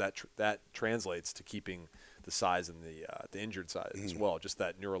time, because that translates to keeping the size and the injured side as well, just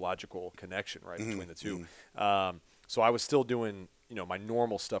that neurological connection between the two. So I was still doing, my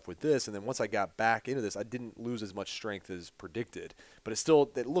normal stuff with this, and then once I got back into this, I didn't lose as much strength as predicted, but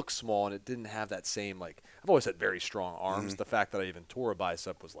it looked small, and it didn't have that same, I've always had very strong arms. The fact that I even tore a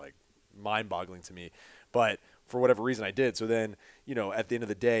bicep was mind-boggling to me, but for whatever reason I did. So then, at the end of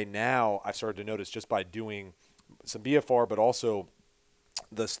the day, now I started to notice just by doing some BFR, but also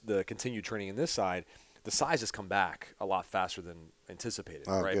the continued training in this side, the size has come back a lot faster than anticipated,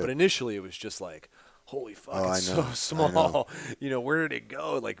 right? Good. But initially it was just holy fuck, it's so small. Where did it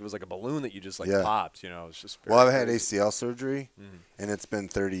go? It was like a balloon that you just popped. It's just very I've had ACL surgery, and it's been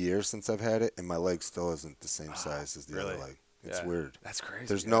 30 years since I've had it, and my leg still isn't the same size as the other leg. It's weird. That's crazy.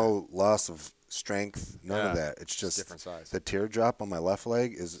 There's no loss of strength, none of that. It's just different size. The teardrop on my left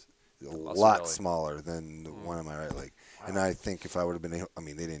leg is a lot smaller than the one on my right leg. Wow. And I think if I would have been able, I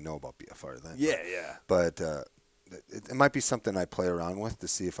mean, they didn't know about BFR then. Yeah. But it might be something I play around with to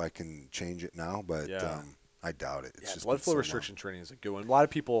see if I can change it now, but I doubt it. It's just blood flow restriction training is a good one. A lot of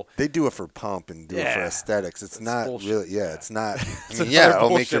people they do it for pump and do it for aesthetics. It's not bullshit. Really. Yeah, it's not. I mean,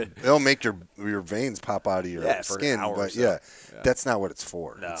 it'll make your veins pop out of your skin, but that's not what it's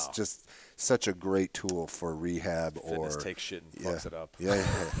for. No. It's just such a great tool for rehab Fitness takes shit and fucks it up. Yeah,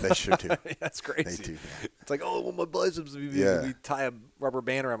 they sure do. That's crazy. They do. It's like, well, my biceps, we tie a rubber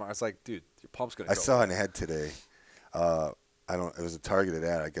band around my. It's like, dude, your pump's gonna. I saw an ad today. It was a targeted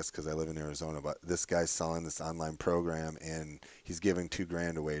ad, I guess, because I live in Arizona. But this guy's selling this online program, and he's giving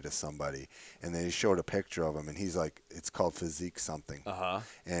 $2,000 away to somebody. And then he showed a picture of him, and he's like, it's called Physique something.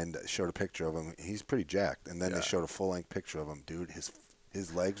 And showed a picture of him. He's pretty jacked. And then they showed a full-length picture of him. Dude,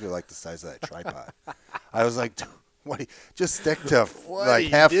 his legs are like the size of that tripod. I was like, dude, just stick to like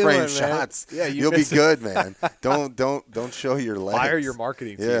half-frame shots. Yeah, you'll be good, man. Don't show your legs. Fire your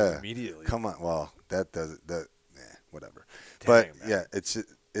marketing team immediately. Come on. Well, whatever. Dang, but man.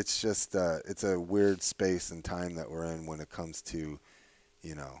 It's just it's a weird space and time that we're in when it comes to,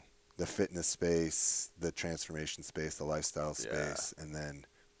 the fitness space, the transformation space, the lifestyle space, and then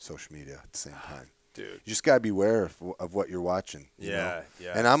social media at the same time. Dude, you just gotta be aware of what you're watching. You know?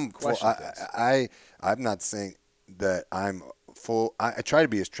 And I'm not saying that I'm full. I try to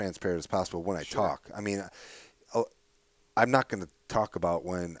be as transparent as possible when I talk. I mean, I'm not going to talk about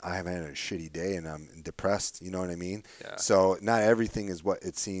when I have had a shitty day and I'm depressed. You know what I mean? Yeah. So not everything is what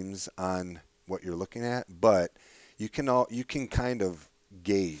it seems on what you're looking at, but you can kind of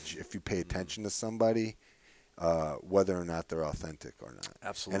gauge if you pay attention to somebody whether or not they're authentic or not.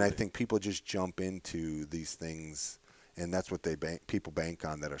 Absolutely. And I think people just jump into these things, and that's what people bank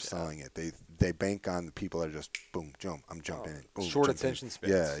on that are selling it. They bank on the people that are just boom, jump. I'm jumping in. Boom, short attention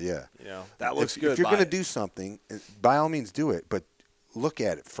spans. Yeah. That looks good. If you're going to do something, by all means do it, but look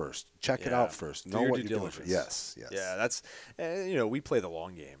at it first. Check it out first. Know what you're doing. Yes. Yeah, that's we play the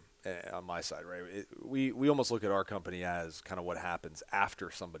long game on my side, right? We almost look at our company as kind of what happens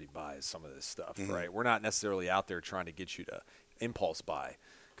after somebody buys some of this stuff, right? We're not necessarily out there trying to get you to impulse buy.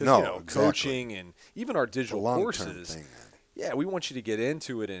 Because coaching and even our digital courses, we want you to get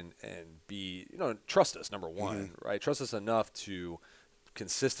into it and be, trust us, number one, right? Trust us enough to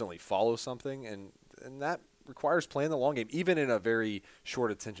consistently follow something, and that requires playing the long game, even in a very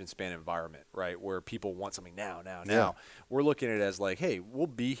short attention span environment, right, where people want something now. We're looking at it as like, hey, we'll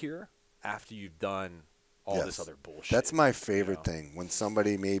be here after you've done all this other bullshit. That's my favorite thing. When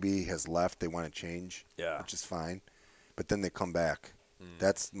somebody maybe has left, they want to change, which is fine, but then they come back.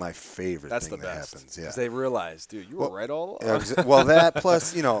 That's my favorite thing that happens. Yeah, because they realize, dude, you were right all along. Well, that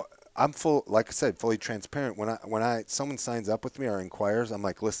plus, I'm like I said, fully transparent. When someone signs up with me or inquires, I'm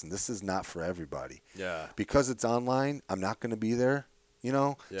like, listen, this is not for everybody. Yeah. Because it's online, I'm not going to be there.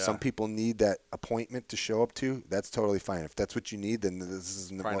 Some people need that appointment to show up to. That's totally fine. If that's what you need, then this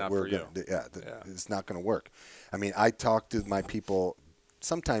is what we're going to do. It's not going to work. I mean, I talk to my people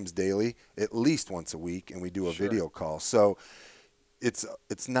sometimes daily, at least once a week, and we do a video call. So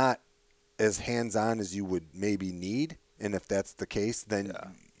it's not as hands-on as you would maybe need. And if that's the case, then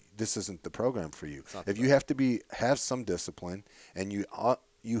this isn't the program for you. If you have to have some discipline, and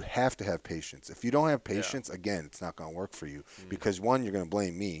you have to have patience. If you don't have patience, again, it's not going to work for you. Because one, you're going to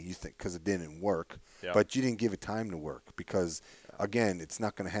blame me, you think, because it didn't work, but you didn't give it time to work. Because again, it's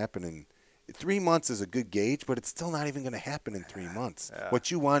not going to happen in 3 months. Is a good gauge, but it's still not even going to happen in 3 months.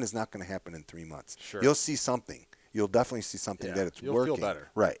 What you want is not going to happen in 3 months. Sure. You'll see something. You'll definitely see something that it's You'll working. Feel better,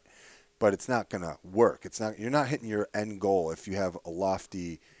 right? But it's not going to work. You're not hitting your end goal if you have a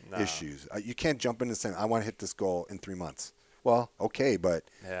lofty issues. You can't jump into saying, I want to hit this goal in 3 months. Well, okay, but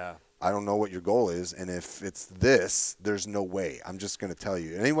I don't know what your goal is. And if it's this, there's no way. I'm just going to tell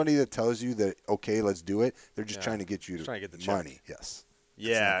you. Anybody that tells you that, okay, let's do it, they're just trying to get you to get the money. Yes.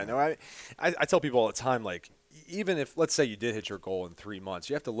 Yeah. No, I tell people all the time, like, even if, let's say you did hit your goal in 3 months,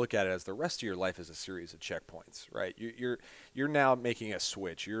 you have to look at it as the rest of your life is a series of checkpoints, right? You're now making a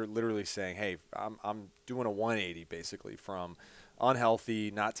switch. You're literally saying, hey, I'm doing a 180 basically from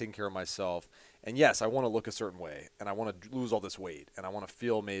unhealthy, not taking care of myself. And yes, I want to look a certain way, and I want to lose all this weight, and I want to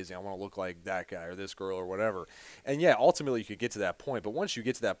feel amazing. I want to look like that guy or this girl or whatever. And ultimately you could get to that point. But once you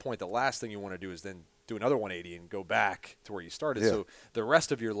get to that point, the last thing you want to do is then do another 180 and go back to where you started. So the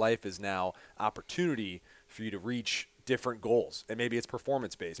rest of your life is now opportunity for you to reach different goals. And maybe it's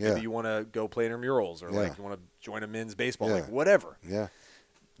performance-based. Maybe you want to go play intramurals, or like you want to join a men's baseball, like whatever. Yeah.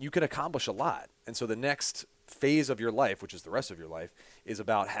 You can accomplish a lot. And so the next phase of your life, which is the rest of your life, is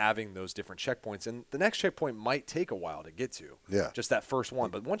about having those different checkpoints. And the next checkpoint might take a while to get to. Yeah. Just that first one.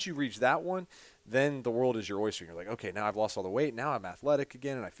 But once you reach that one, then the world is your oyster. You're like, okay, now I've lost all the weight. Now I'm athletic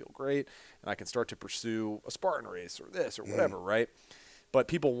again and I feel great. And I can start to pursue a Spartan race or this or whatever, right? But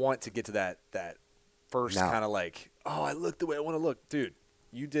people want to get to that first kind of like, oh, I look the way I want to look. Dude,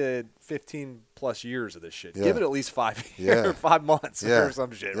 you did 15 plus years of this shit. Yeah. Give it at least 5 years or 5 months or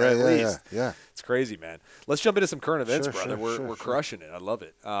some shit, right? At least. Yeah. It's crazy, man. Let's jump into some current events, brother. Sure, We're crushing it. I love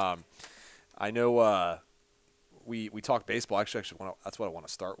it. I know we talk baseball. Actually, that's what I want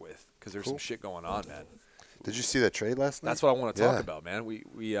to start with because there's some shit going on, man. Did you see that trade last night? That's what I want to talk about, man.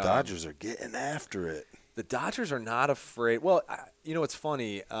 We Dodgers are getting after it. The Dodgers are not afraid. Well, it's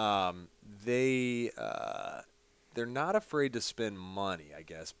funny. They're not afraid to spend money, I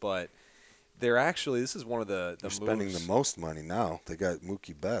guess, but they're actually. This is one of the They're spending the most money now. They got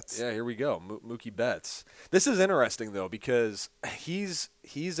Mookie Betts. Yeah, here we go, Mookie Betts. This is interesting though because he's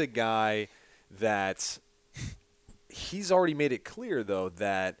a guy that he's already made it clear though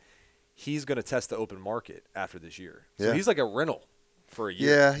that he's going to test the open market after this year. So he's like a rental for a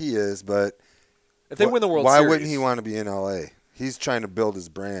year. Yeah, he is, but if they win the World Series, why wouldn't he want to be in LA? He's trying to build his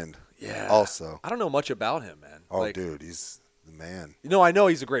brand. Yeah. Also, I don't know much about him, man. Oh, dude, he's the man. I know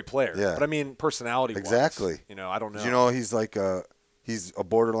he's a great player. Yeah. But I mean, personality-wise. Exactly. I don't know. Did you know he's like he's a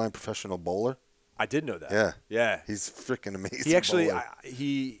borderline professional bowler? I did know that. Yeah. Yeah. He's freaking amazing. He actually, bowler.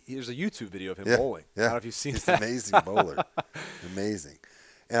 there's a YouTube video of him Yeah. bowling. Yeah. I don't know if you've seen he's that. He's an amazing bowler. Amazing.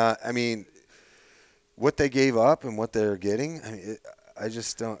 I mean, what they gave up and what they're getting, I mean, I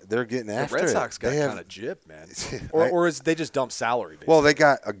just don't. They're getting after it. The Red Sox got kind of gypped, man. Or is they just dump salary? Basically? Well, they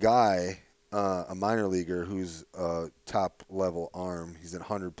got a guy, a minor leaguer, who's a top level arm. He's a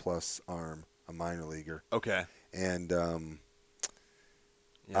 100+ arm, a minor leaguer. Okay. And they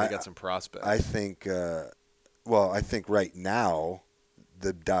got some prospects. I think. I think right now,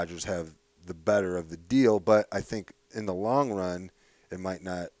 the Dodgers have the better of the deal, but I think in the long run, it might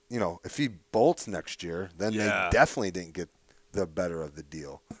not. If he bolts next year, then they definitely didn't get the better of the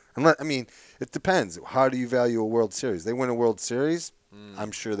deal. It depends. How do you value a World Series? They win a World Series,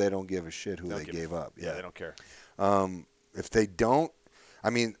 I'm sure they don't give a shit who they gave up. Yeah, they don't care. If they don't,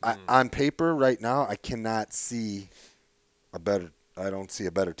 on paper right now, I cannot see I don't see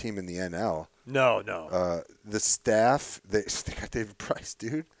a better team in the NL. No. The staff, they got David Price,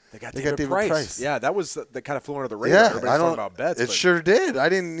 dude. They got David Price. Yeah, that was that kind of flew under the radar. Yeah, Everybody's talking about Betts. It sure did. I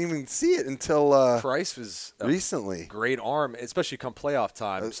didn't even see it until Price was recently. Great arm, especially come playoff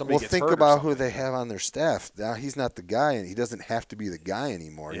time. Somebody gets think hurt about who they have on their staff. Now he's not the guy, and he doesn't have to be the guy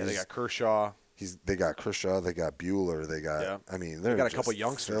anymore. Yeah, they got Kershaw. They got Kershaw. They got Bueller. They got. Yeah. They got a couple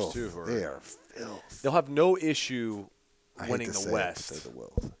youngsters filth. too. They are filth. They'll have no issue winning the West. I hate to say the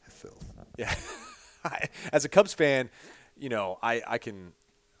filth. Yeah. As a Cubs fan, I can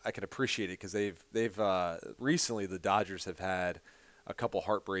appreciate it because they've recently the Dodgers have had a couple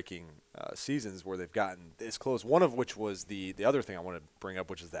heartbreaking seasons where they've gotten this close. One of which was the other thing I want to bring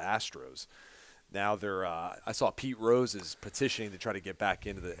up, which is the Astros. Now they're I saw Pete Rose is petitioning to try to get back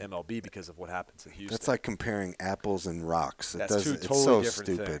into the MLB because of what happened to Houston. That's like comparing apples and rocks. It's so different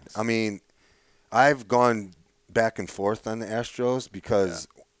stupid. things. I've gone back and forth on the Astros because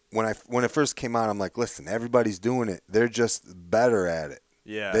when it first came out, I'm like, listen, everybody's doing it. They're just better at it.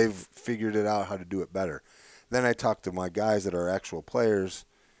 Yeah. They've figured it out how to do it better. Then I talked to my guys that are actual players,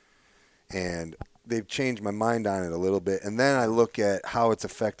 and they've changed my mind on it a little bit. And then I look at how it's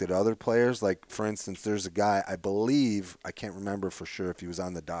affected other players. Like, for instance, there's a guy, I believe, I can't remember for sure if he was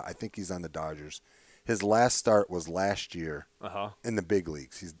on I think he's on the Dodgers. His last start was last year in the big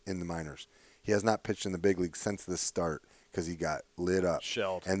leagues. He's in the minors. He has not pitched in the big leagues since this start because he got lit up.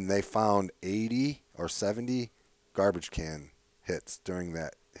 Shelled. And they found 80 or 70 garbage can hits during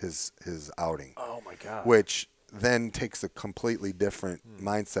his outing. Oh, my God. Which then takes a completely different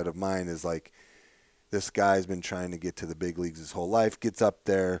mindset of mine is like, this guy's been trying to get to the big leagues his whole life, gets up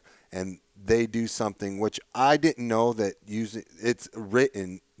there, and they do something which I didn't know that it's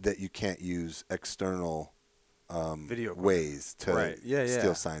written that you can't use external video ways to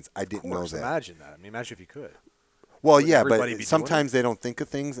steal signs. I didn't know that. Imagine that. Imagine if you could. Well, yeah, but sometimes they don't think of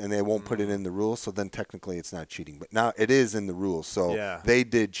things and they won't put it in the rules, so then technically it's not cheating. But now it is in the rules, so they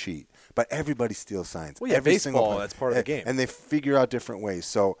did cheat. But everybody steals signs. Well, yeah, every baseball, that's part of the game. And they figure out different ways.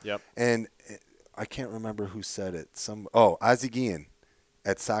 So, and I can't remember who said it. Ozzie Guillen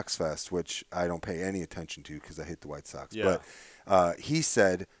at Sox Fest, which I don't pay any attention to because I hate the White Sox. Yeah. But he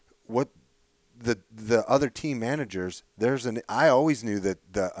said, what the other team managers, I always knew that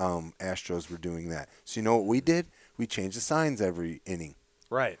the Astros were doing that. So you know what we did? We changed the signs every inning.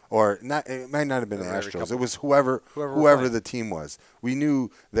 Right. Or not. It might not have been the Astros. It was whoever the team was. We knew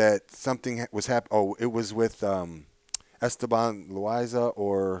that something was happening. Oh, it was with Esteban Loaiza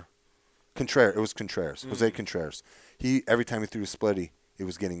or Contreras. It was Contreras. Jose Contreras. Every time he threw a splitty, he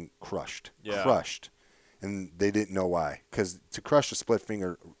was getting crushed. Yeah. Crushed. And they didn't know why. Because to crush a split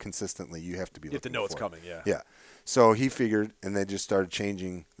finger consistently, you have to be looking for it. You have to know it's coming, yeah. Yeah. So he figured, and they just started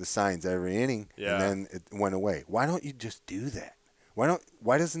changing the signs every inning, and then it went away. Why don't you just do that?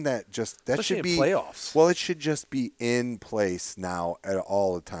 Why doesn't that just – that Especially should be – in playoffs. Well, it should just be in place now at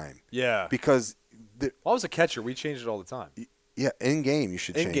all the time. Yeah. Because – I was a catcher. We change it all the time. Yeah, in game you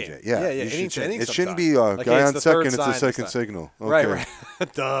should change it. Yeah, yeah. It shouldn't be a guy on second. It's a second signal. Okay.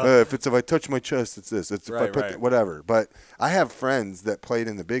 Right. Duh. If I touch my chest, it's this. If I put whatever. But I have friends that played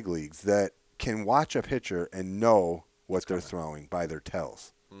in the big leagues that can watch a pitcher and know what they're throwing by their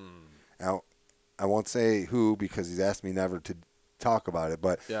tells. Now, I won't say who because he's asked me never to talk about it.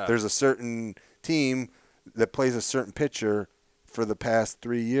 But there's a certain team that plays a certain pitcher for the past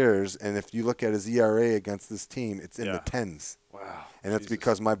 3 years, and if you look at his ERA against this team, it's in the 10s. Wow. And that's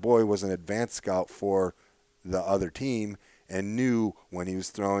because my boy was an advanced scout for the other team and knew when he was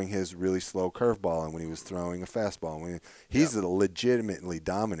throwing his really slow curveball and when he was throwing a fastball. He's legitimately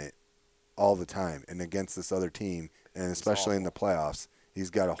dominant all the time, and against this other team, and especially in the playoffs, he's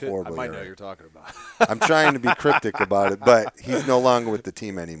got a horrible I might ERA. know what you're talking about. I'm trying to be cryptic about it, but he's no longer with the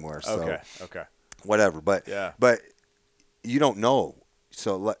team anymore. So Okay. Whatever. But you don't know.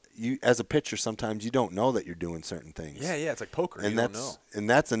 So you, as a pitcher, sometimes you don't know that you're doing certain things. Yeah, it's like poker. And you don't know. And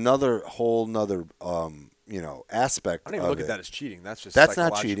that's another whole nother aspect. I don't even look at that as cheating. That's just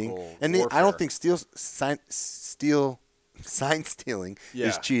not cheating. And I don't think sign stealing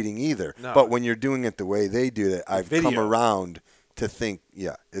is cheating either. No. But when you're doing it the way they do it, I've come around to think,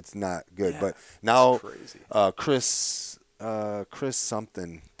 it's not good. Yeah, but now, crazy. Chris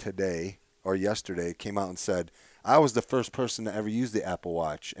something today or yesterday came out and said, I was the first person to ever use the Apple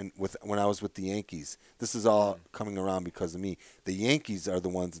Watch, and when I was with the Yankees. This is all coming around because of me. The Yankees are the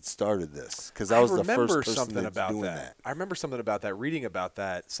ones that started this because I was the first person that's doing that. I remember something about that. Reading about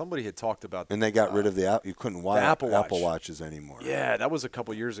that, somebody had talked about. And they got rid of the app. You couldn't watch Apple Watches anymore. Yeah, that was a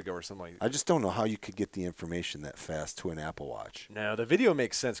couple years ago or something. I just don't know how you could get the information that fast to an Apple Watch. No, the video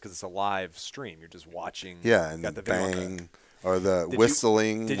makes sense because it's a live stream. You're just watching. Yeah, and the bang. Or the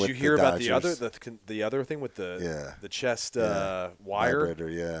whistling. Did with you hear the about Dodgers. the other thing with the chest wire?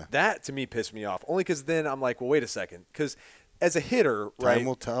 Vibrator, That to me pissed me off. Only because then I'm like, well, wait a second. Because as a hitter, time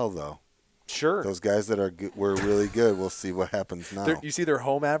will tell, though. Sure. Those guys that were really good. We'll see what happens now. You see their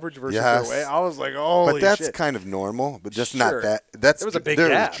home average versus their way. I was like, holy shit. But that's shit. kind of normal. But just not that. It was a big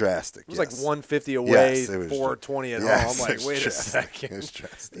gap. Drastic. It was like 150 away, 420 at home. I'm like, wait a drastic. second. It was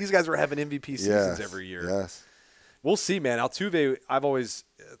drastic. These guys were having MVP seasons every year. Yes. We'll see, man. Altuve, I've always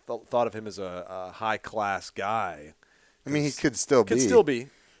thought of him as a high-class guy. I mean, he could still be. Could still be.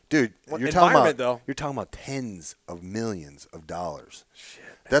 Dude, you're talking about tens of millions of dollars. Shit,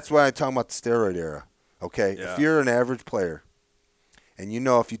 man. That's why I'm talking about the steroid era. Okay? Yeah. If you're an average player and you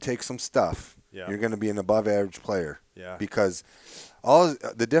know if you take some stuff, you're going to be an above-average player. Yeah. Because all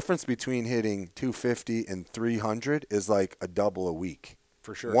the difference between hitting 250 and 300 is like a double a week.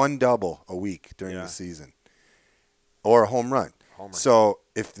 For sure. One double a week during the season. Or a home run. So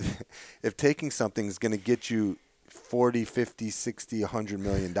if taking something is going to get you 40, 50, 60, $100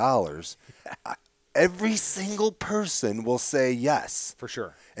 million, every single person will say yes. For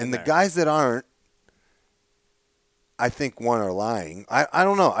sure. And the guys that aren't, I think one are lying. I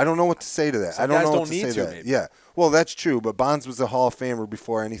don't know. I don't know what to say to that. Some I don't guys know don't what to need say to, that. maybe. Yeah. Well, that's true, but Bonds was a Hall of Famer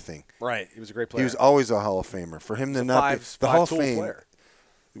before anything. Right. He was a great player. He was always a Hall of Famer. For him to not be the Hall of Fame. Player.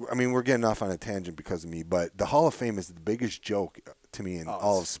 I mean, we're getting off on a tangent because of me, but the Hall of Fame is the biggest joke to me in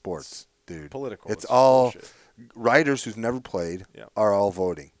all of sports, dude. Political. It's all writers who've never played are all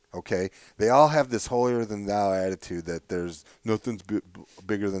voting. Okay, they all have this holier than thou attitude that there's nothing's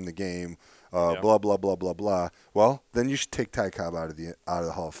bigger than the game. Blah blah blah blah blah. Well, then you should take Ty Cobb out of the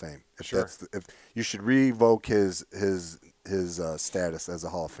Hall of Fame. If you should revoke his status as a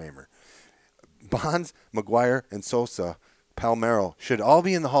Hall of Famer. Bonds, McGuire, and Sosa. Palmeiro should all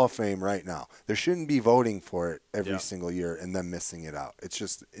be in the Hall of Fame right now. There shouldn't be voting for it every single year and then missing it out. It's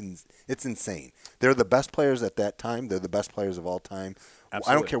just it's insane. They're the best players at that time. They're the best players of all time.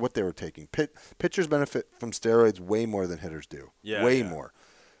 Absolutely. I don't care what they were taking. Pitchers benefit from steroids way more than hitters do. Way more.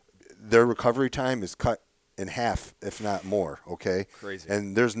 Their recovery time is cut in half, if not more, okay? Crazy.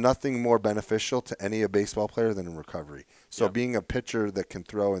 And there's nothing more beneficial to any baseball player than recovery. So being a pitcher that can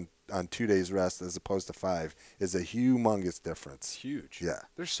throw on 2 days rest as opposed to 5 is a humongous difference. It's huge. Yeah.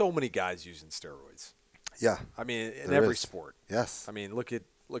 There's so many guys using steroids. Yeah. I mean, in every sport. Yes. I mean, look at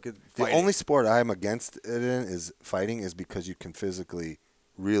the fighting. only sport I'm against it in is fighting, is because you can physically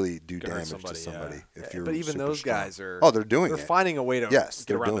really do damage to somebody if you're But even super those strong. guys are they're finding a way to get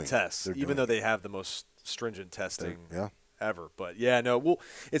around the tests, They're even though they have the most stringent testing yeah. ever. But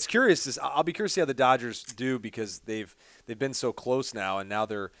it's curious. I'll be curious to see how the Dodgers do, because they've been so close now, and now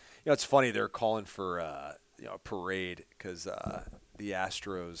they're it's funny, they're calling for a parade because the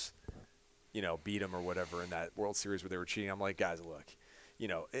Astros beat them or whatever in that World Series where they were cheating. I'm like, guys, look,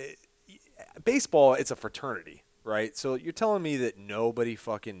 baseball, it's a fraternity, right? So you're telling me that nobody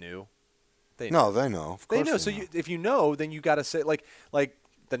fucking knew? They know. Of course they know. So if you know, then you got to say like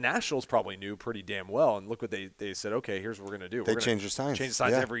the Nationals probably knew pretty damn well, and look what they said. Okay, here's what we're gonna do. They change the signs. Change the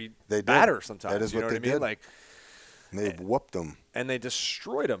signs every batter sometimes. That is what they did. Like, and they whooped them. And they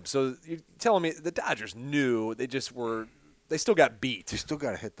destroyed them. So you're telling me the Dodgers knew? They just were. They still got beat. You still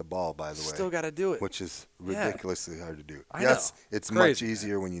got to hit the ball, by the way. Still got to do it, which is ridiculously hard to do. I know. It's much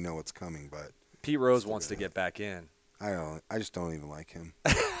easier when you know it's coming, but Pete Rose wants to get back in. I just don't even like him.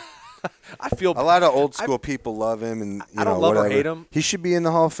 I feel a lot of old school people love him, and I don't love or hate him. He should be in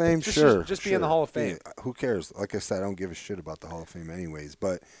the Hall of Fame. Just be in the Hall of Fame. Who cares? Like I said, I don't give a shit about the Hall of Fame, anyways.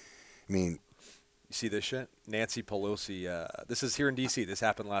 But I mean, you see this shit? Nancy Pelosi. This is here in D.C. This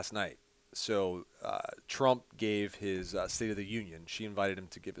happened last night. So Trump gave his State of the Union. She invited him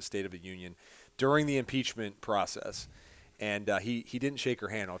to give a State of the Union during the impeachment process, and he didn't shake her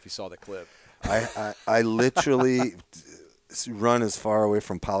hand. I don't know if you saw the clip. I literally run as far away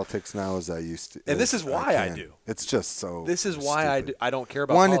from politics now as I used to. And this is why I do. It's just so. This is why I don't care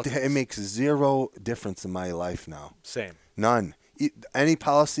about politics. It makes zero difference in my life now. Same. None. Any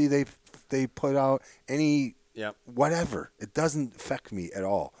policy they put out, whatever, it doesn't affect me at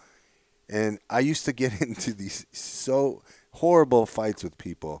all. And I used to get into these so horrible fights with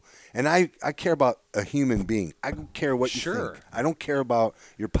people. And I care about a human being. I don't care what you think. I don't care about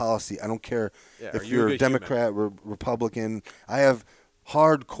your policy. I don't care if you're a Democrat or Republican. I have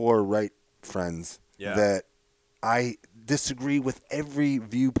hardcore right friends that I disagree with every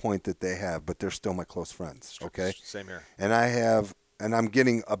viewpoint that they have, but they're still my close friends. Okay? Same here. And I'm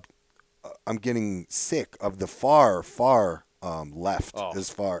getting sick of the far left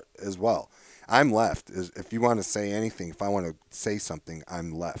as well. I'm left. If you want to say anything, if I want to say something,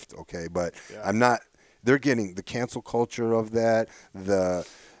 I'm left. Okay, but I'm not. They're getting the cancel culture of that, the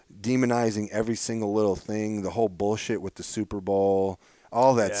demonizing every single little thing, the whole bullshit with the Super Bowl,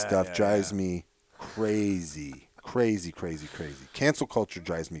 all that stuff drives me crazy. Cancel culture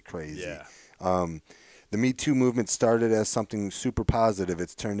drives me crazy. The Me Too movement started as something super positive.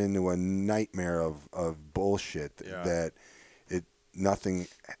 It's turned into a nightmare of bullshit that nothing.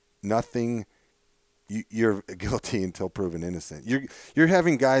 You're guilty until proven innocent. You're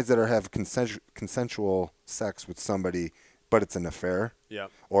having guys that have consensual sex with somebody, but it's an affair.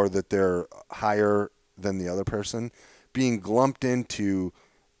 Or that they're higher than the other person, being lumped into,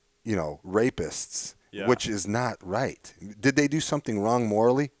 rapists. Which is not right. Did they do something wrong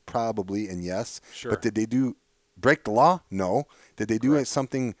morally? Probably, and yes. Sure. But did they break the law? No. Did they do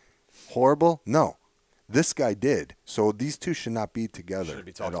something horrible? No. This guy did. So these two should not be together. Shouldn't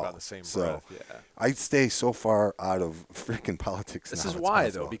be talking at all. about the same breath. I stay so far out of freaking politics. This now. Is why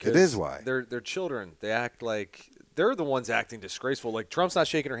though, because it is why they're children. They act like they're the ones acting disgraceful. Like Trump's not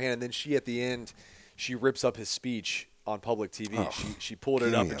shaking her hand, and then she at the end, she rips up his speech on public TV. She pulled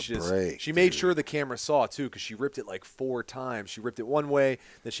it up and she made sure the camera saw it too, because she ripped it like 4 times. She ripped it one way,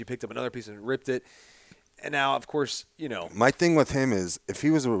 then she picked up another piece and ripped it. And now, of course, my thing with him is, if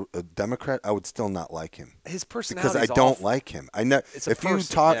he was a Democrat, I would still not like him. His personality, because I don't like him.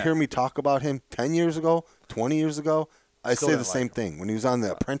 Hear me talk about him 10 years ago, 20 years ago, I say the same thing. When he was on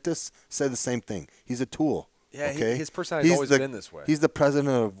The Apprentice, said the same thing. He's a tool. Yeah, okay? His personality has always been this way. He's the president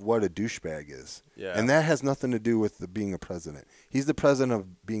of what a douchebag is. Yeah. And that has nothing to do with being a president. He's the president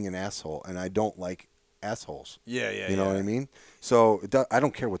of being an asshole, and I don't like assholes. You know what I mean? So I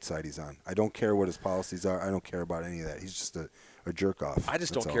don't care what side he's on. I don't care what his policies are. I don't care about any of that. He's just a jerk off. I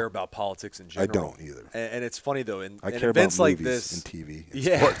just don't care about politics in general. I don't either. And it's funny though, in I care events about like movies this, and TV and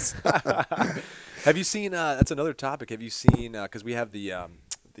sports. Have you seen? That's another topic. Have you seen? Because we have the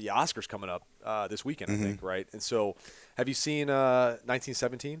Oscars coming up this weekend, I think, right? And so, have you seen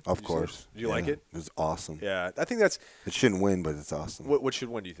 1917? Of course. Did you like it? It was awesome. Yeah, I think that's. It shouldn't win, but it's awesome. What should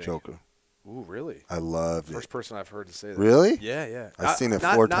win? Do you think? Joker. Ooh, really? I loved it. First person I've heard to say that. Really? Yeah. I've seen it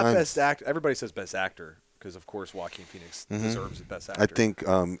 4 times. Not best actor. Everybody says best actor because, of course, Joaquin Phoenix deserves the best actor. I think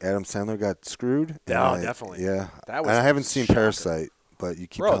Adam Sandler got screwed. No, definitely. Yeah. That was and I haven't seen shocker. Parasite, but you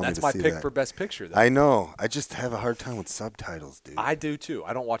keep Bro, telling me to that's my see pick that. for best picture. Though. I know. I just have a hard time with subtitles, dude. I do too.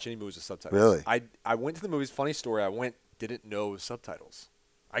 I don't watch any movies with subtitles. Really? I went to the movies. Funny story. Didn't know subtitles.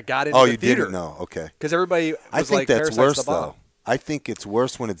 I got into the theater. You didn't know? Okay. Because everybody was I think like, that's Parasite's worse the bomb. though. I think it's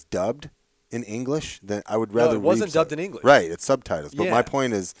worse when it's dubbed in English. Than I would rather. No, it wasn't read dubbed in English. Right, it's subtitles. But Yeah. my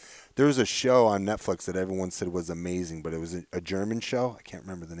point is, there was a show on Netflix that everyone said was amazing, but it was a German show. I can't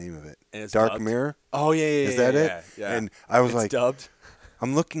remember the name of it. And it's Dark dubbed? Mirror. Oh yeah. Is that it? Yeah. And I was it's like, dubbed.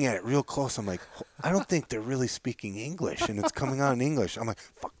 I'm looking at it real close. I'm like, I don't think they're really speaking English, and it's coming out in English. I'm like,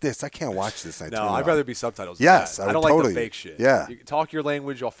 fuck this. I can't watch this. No, I'd rather be subtitles. Yes, than I that. would don't totally. like the fake shit. Yeah. You talk your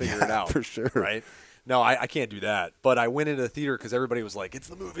language, I'll figure it out. For sure. Right? No, I can't do that. But I went into the theater because everybody was like, it's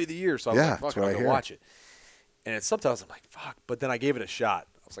the movie of the year. So I was like, fuck, I'll go watch it. And it's subtitles. I'm like, fuck. But then I gave it a shot.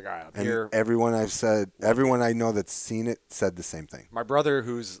 I was like, all right, I'm here. Everyone I know that's seen it said the same thing. My brother,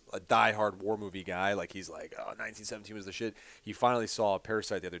 who's a diehard war movie guy, like he's like, oh, 1917 was the shit. He finally saw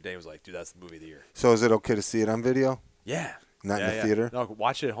Parasite the other day and was like, dude, that's the movie of the year. So is it okay to see it on video? Yeah. Not in the theater? No,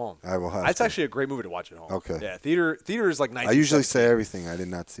 watch it at home. I will have It's to. actually a great movie to watch at home. Okay. Yeah, theater is like 1917. I usually say everything. I did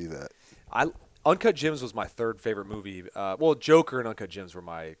not see that. Uncut Gems was my third favorite movie. Well, Joker and Uncut Gems were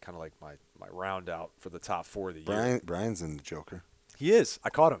my kind of like my round out for the top 4 of the year. Brian's in the Joker. He is. I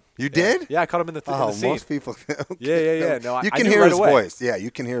caught him. You did? Yeah, I caught him in the scene. Most people. Okay. Yeah. No, you I can knew hear right his away. voice. Yeah,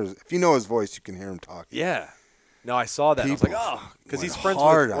 you can hear his. If you know his voice, you can hear him talking. Yeah. No, I saw that. I was like, oh, because he's friends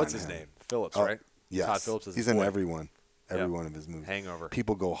with what's his name, Phillips, right? Yes. Todd Phillips is he's his in boy. every one of his movies. Hangover.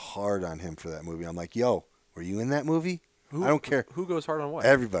 People go hard on him for that movie. I'm like, yo, were you in that movie? I don't care. Who goes hard on what?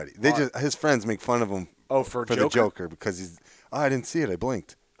 Everybody. His friends make fun of him. Oh, for the Joker because he's. Oh, I didn't see it. I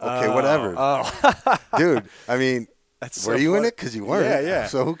blinked. Okay, whatever. Oh, Dude, I mean, That's were so you in funny. it? Because you weren't. Yeah.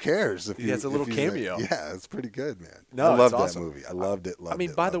 So who cares? If He has a little if cameo. Yeah, it's pretty good, man. No, I loved it's that awesome. movie. I loved it. I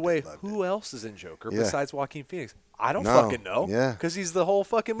mean, by the way, who else is in Joker besides Joaquin Phoenix? I don't fucking know. Yeah. Because he's the whole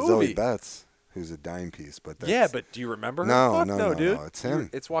fucking movie. Zoe Betts, who's a dime piece, but that's, Yeah, but do you remember her? No, Fuck no, dude. it's him.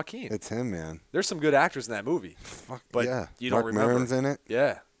 It's Joaquin. It's him, man. There's some good actors in that movie. Fuck But yeah. you don't Mark remember. Maron's in it.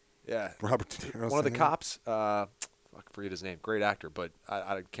 Yeah. Robert De Niro's One of the in it. cops. I forget his name. Great actor, but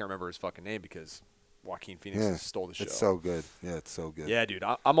I can't remember his fucking name because Joaquin Phoenix stole the show. It's so good. Yeah, it's so good. Yeah, dude.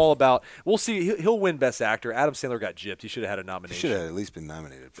 I'm all about. We'll see. He'll win Best Actor. Adam Sandler got gypped. He should have had a He nomination. should have at least been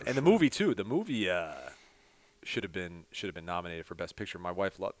nominated for And the movie too. The movie should have been nominated for Best Picture. My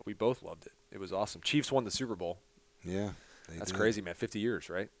wife loved. We both loved it. It was awesome. Chiefs won the Super Bowl. Yeah. That's crazy, man. 50 years,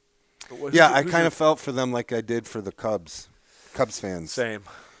 right? Yeah, I kind of felt for them like I did for the Cubs fans. Same.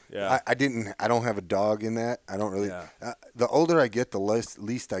 Yeah. I don't have a dog in that. I don't really. Yeah. The older I get, the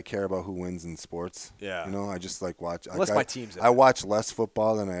least I care about who wins in sports. Yeah. You know, I just like watch. Unless my team's in I it. watch less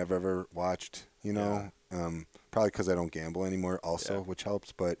football than I have ever watched. You know, probably because I don't gamble anymore, also, which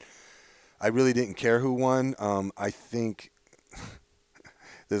helps. But I really didn't care who won. I think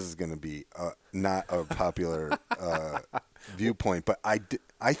this is going to be not a popular viewpoint, but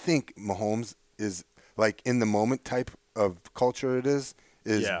I think Mahomes is like in the moment type of culture. It is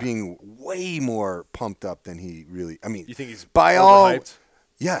being way more pumped up than he really. I mean, You think he's by all overhyped?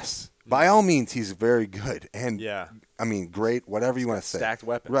 yes, by all means he's very good and Yeah. I mean great, whatever you want to say. stacked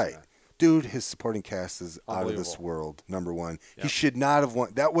weapons, right? man. Dude, his supporting cast is out of this Unbelievable. world. Number one, Yep. he should not have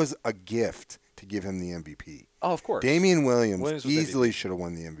won. That was a gift to give him the MVP. Oh, of course. Damian Williams was easily MVP. should have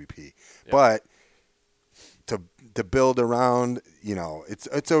won the MVP, but to build around, you know, it's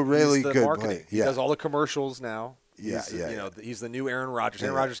a really He's the good marketing. play. He does all the commercials now. Yeah, He's, yeah, You know, yeah. he's the new Aaron Rodgers.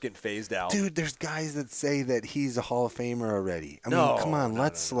 Aaron Yeah. Rodgers getting phased out. Dude, there's guys that say that he's a Hall of Famer already. I No, mean, come on, no,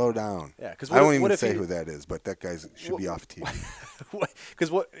 let's slow down. Yeah, 'cause I what won't if- what even if say he- who that is, but that guy should be off TV.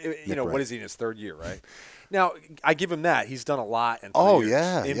 Because what Wright. is he in his third year, right? Now I give him that he's done a lot. In 3 Oh, years.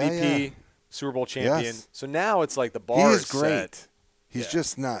 yeah, MVP, yeah. Super Bowl champion. Yes. So now it's like the He bar is great. set. He's Yeah.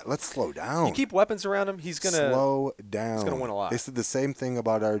 just not. Let's slow down. You keep weapons around him, he's gonna slow down. he's gonna win a lot. They said the same thing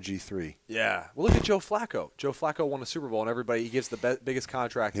about RG3. Yeah. Well, look at Joe Flacco. Joe Flacco won a Super Bowl, and everybody he gives the biggest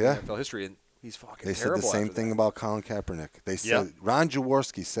contract Yeah. in NFL history, and he's fucking They said terrible. the same after thing that. about Colin Kaepernick. They said Yep. Ron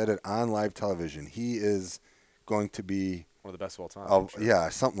Jaworski said it on live television. He is going to be, One of the best of all time. I'm sure. yeah,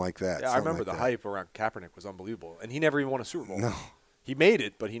 something like that. Yeah, I something remember like the that. hype around Kaepernick was unbelievable, and he never even won a Super Bowl. No. He made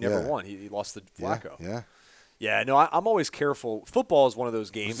it, but he never Yeah. won. He lost to Yeah, Flacco. yeah. Yeah, no, I'm always careful. Football is one of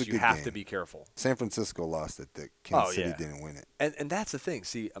those games a you good have game. to be careful. San Francisco lost it. That Kansas Oh, City yeah. didn't win it. And that's the thing.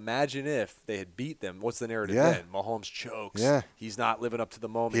 See, imagine if they had beat them. What's the narrative Yeah. then? Mahomes chokes. Yeah. He's not living up to the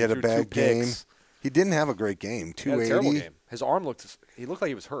moment. He had a threw two bad game. picks. He didn't have a great game. He had a terrible 280. game. His arm he looked like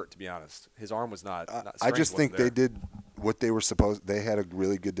he was hurt, to be honest. His arm was not I strength just think wasn't they there. did what they were supposed. They had a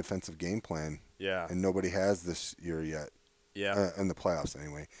really good defensive game plan, Yeah. and nobody has this year yet. Yeah. In the playoffs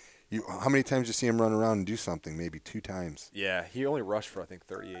anyway. How many times you see him run around and do something? Maybe 2 times. Yeah, he only rushed for I think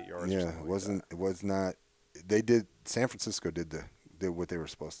 38 yards. Yeah, or something it was not. They did. San Francisco did what they were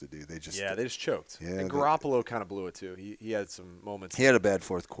supposed to do. They just choked. Yeah, and Garoppolo kind of blew it too. He had some moments. He had a bad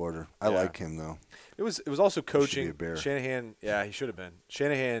fourth quarter. I like him though. It was also coaching. He should be a Bear. Shanahan, yeah, he should have been.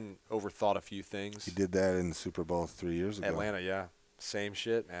 Shanahan overthought a few things. He did that in the Super Bowl 3 years ago. Atlanta, yeah. Same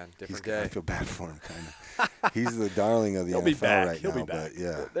shit, man. Different day. I feel bad for him, kind of. He's the darling of the He'll NFL be back. right He'll now. be back. But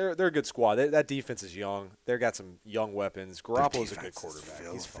yeah, they're a good squad. That defense is young. They got some young weapons. Garoppolo's a good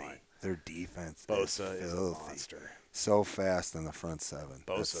quarterback. He's fine. Their defense. Bosa is a monster. So fast in the front seven.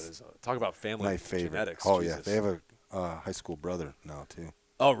 Bosa is talk about family my favorite. genetics. Oh Jesus. yeah, they have a high school brother now too.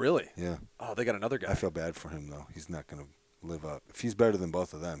 Oh really? Yeah. Oh, they got another guy. I feel bad for him though. He's not going to live up. If he's better than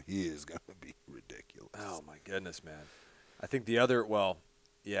both of them, he is going to be ridiculous. Oh my goodness, man. I think the other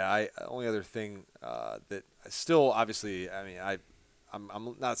only other thing that still obviously, I mean,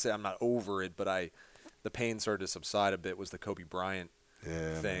 I'm not saying I'm not over it, but the pain started to subside a bit was the Kobe Bryant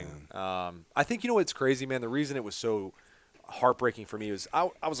thing. I think what's crazy, man. The reason it was so heartbreaking for me was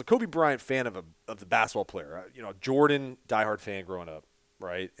I was a Kobe Bryant fan of the basketball player. Jordan, diehard fan growing up,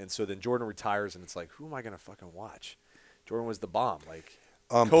 right? And so then Jordan retires, and it's like, who am I gonna fucking watch? Jordan was the bomb, like.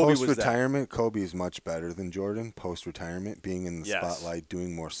 Post-retirement, Kobe is much better than Jordan. Post-retirement, being in the spotlight,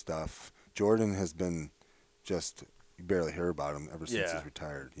 doing more stuff. Jordan has been just you barely hear about him ever since he's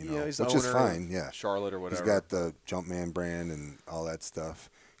retired. He's which is fine. Yeah, Charlotte or whatever. He's got the Jumpman brand and all that stuff.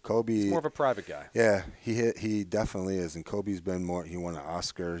 Kobe, he's more of a private guy. Yeah, he definitely is. And Kobe's been more. He won an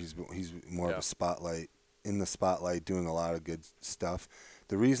Oscar. He's more of a spotlight in the spotlight, doing a lot of good stuff.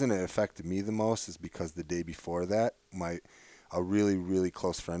 The reason it affected me the most is because the day before that, a really, really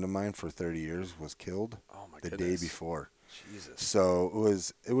close friend of mine for 30 years was killed the day before. Jesus. So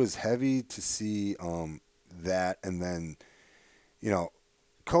it was heavy to see that, and then,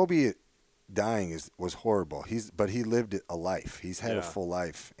 Kobe dying was horrible. But he lived a life. He's had a full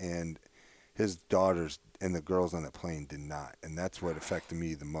life, and his daughters and the girls on the plane did not, and that's what affected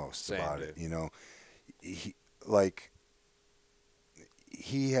me the most about it. He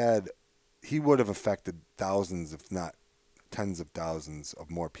would have affected thousands, if not tens of thousands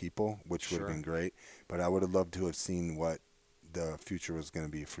of more people, which would have been great. But I would have loved to have seen what the future was going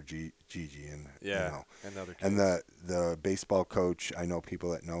to be for Gigi and and the other kids. And the baseball coach. I know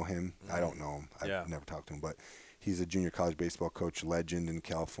people that know him. I don't know him. I've never talked to him, but he's a junior college baseball coach legend in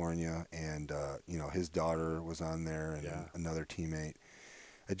California, and his daughter was on there and another teammate.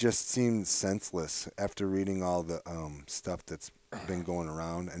 It just seemed senseless after reading all the stuff that's been going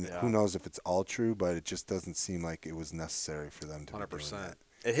around, and who knows if it's all true, but it just doesn't seem like it was necessary for them to 100%. Be doing that.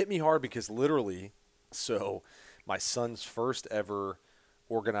 It hit me hard because literally, so my son's first ever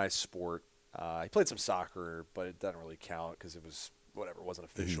organized sport, he played some soccer, but it doesn't really count because it wasn't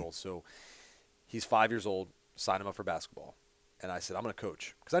official. Mm-hmm. So he's 5 years old, signed him up for basketball. And I said, I'm going to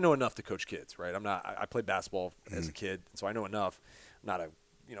coach because I know enough to coach kids, right? I played basketball as a kid, so I know enough. I'm not a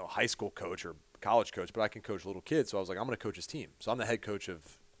high school coach or college coach, but I can coach little kids. So I was like, I'm going to coach his team. So I'm the head coach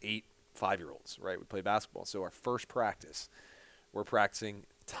of 8 5-year-olds, right? We play basketball. So our first practice, we're practicing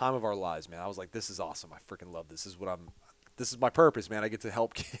time of our lives, man. I was like, this is awesome. I freaking love this. This is my purpose, man. I get to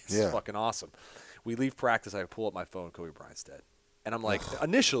help kids. Yeah. It's fucking awesome. We leave practice. I pull up my phone. Kobe Bryant's dead. And I'm like,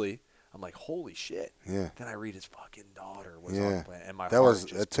 initially, I'm like, holy shit. Yeah. Then I read his fucking daughter was on the plane. And my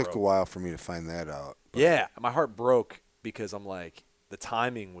it took a while for me to find that out. Yeah. My heart broke because I'm like, the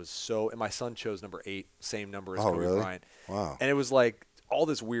timing was so, and my son chose number 8, same number as Kobe Bryant. Wow. And it was like all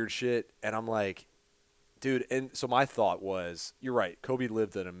this weird shit, and I'm like, dude. And so my thought was, you're right. Kobe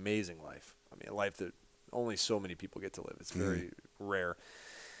lived an amazing life. I mean, a life that only so many people get to live. It's very rare.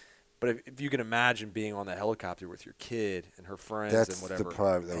 But if you can imagine being on the helicopter with your kid and her friends and whatever, that's the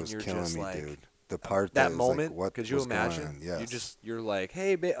part that was killing me, dude. The part that moment, like, what could you imagine? Yes. You're like,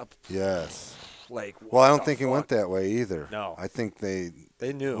 hey, babe. Yes. Like, well, I don't think it went that way either. No, I think they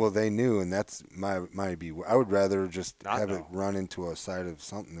knew. Well, they knew, and that's my be. I would rather just it run into a side of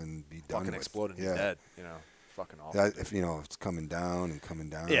something and be done. Fucking explode and you're dead. Fucking awful. That, if it's coming down and coming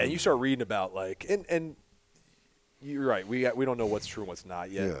down. Yeah, you start reading about like and you're right. We don't know what's true and what's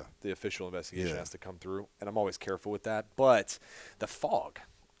not yet. Yeah. The official investigation has to come through, and I'm always careful with that. But the fog,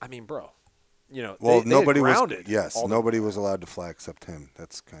 I mean, bro. Nobody was allowed to fly except him.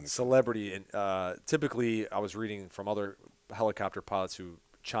 That's kind of celebrity. And typically, I was reading from other helicopter pilots who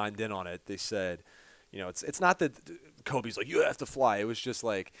chimed in on it. They said, it's not that Kobe's like, you have to fly. It was just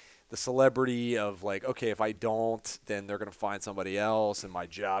like the celebrity of like, okay, if I don't, then they're going to find somebody else, and my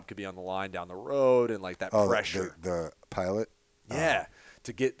job could be on the line down the road, and like that pressure. The pilot? Yeah,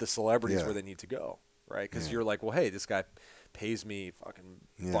 to get the celebrities where they need to go, right? Because you're like, well, hey, this guy pays me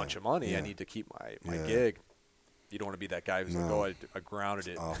fucking bunch of money. I need to keep my gig. You don't want to be that guy who's like, oh, I grounded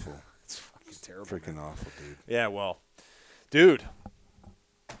it. Awful. It's fucking terrible. Freaking awful, dude. Yeah, well, dude,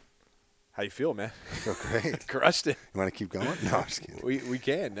 how you feel, man? I feel great. Crushed it. You want to keep going? No, I'm just kidding. We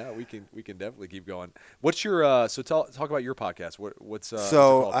can. No, we can definitely keep going. What's your so talk about your podcast. What's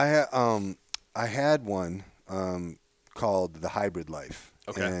so I had one called The Hybrid Life.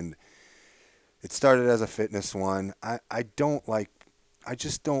 Okay. And it started as a fitness one. I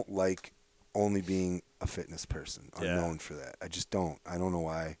just don't like only being a fitness person. I'm known for that. I just don't. I don't know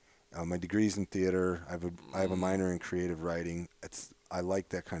why. My degree's in theater. I have a minor in creative writing. I like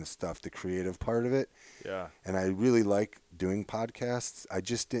that kind of stuff, the creative part of it. Yeah. And I really like doing podcasts.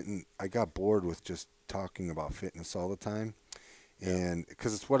 I got bored with just talking about fitness all the time. And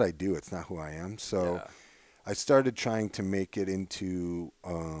because it's what I do, it's not who I am. So I started trying to make it into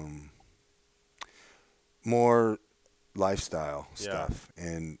more lifestyle stuff.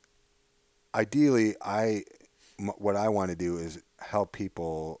 And ideally, what I want to do is help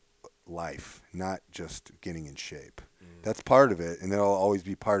people life, not just getting in shape. That's part of it, and it'll always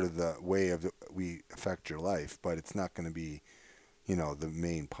be part of the way we affect your life, but it's not going to be, the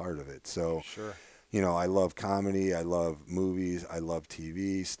main part of it. So, I love comedy, I love movies, I love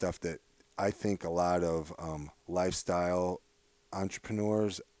TV, stuff that I think a lot of lifestyle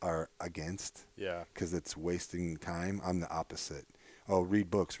entrepreneurs are against. Yeah. Because it's wasting time. I'm the opposite. Oh,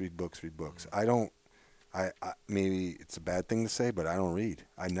 read books. I maybe it's a bad thing to say, but I don't read.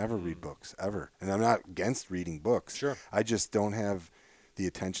 I never read books ever, and I'm not against reading books. Sure. I just don't have the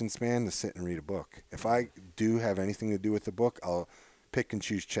attention span to sit and read a book. If I do have anything to do with the book, I'll pick and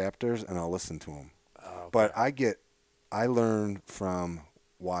choose chapters and I'll listen to them. Okay. But I learn from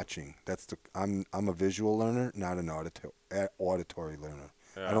watching. I'm a visual learner, not an auditory learner.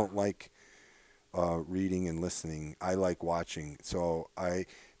 Yeah. I don't like reading and listening. I like watching. So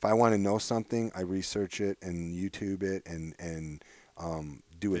if I want to know something, I research it and YouTube it and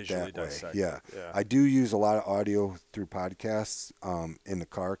do it that way. Yeah. I do use a lot of audio through podcasts in the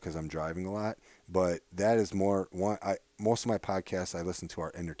car because I'm driving a lot. But that is most of my podcasts I listen to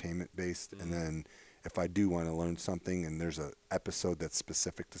are entertainment based, and then if I do want to learn something and there's an episode that's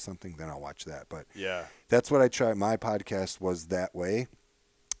specific to something, then I'll watch that. But that's what I try. My podcast was that way.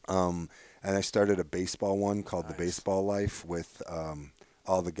 And I started a baseball one called The Baseball Life with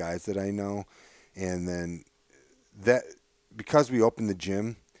all the guys that I know. And then because we opened the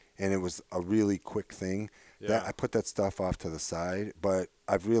gym and it was a really quick thing, that I put that stuff off to the side. But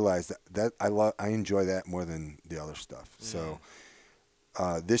I've realized that I enjoy that more than the other stuff. So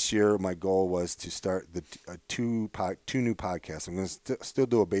this year my goal was to start the two new podcasts. I'm going to still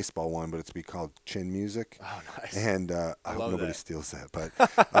do a baseball one, but it's be called Chin Music. Oh, nice. And I hope nobody steals that.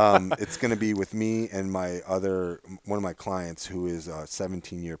 But it's going to be with me and one of my clients who is a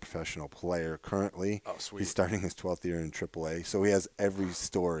 17-year professional player currently. Oh, sweet. He's starting his 12th year in AAA. So he has every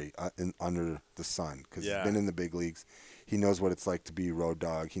story under the sun because he's been in the big leagues. He knows what it's like to be a road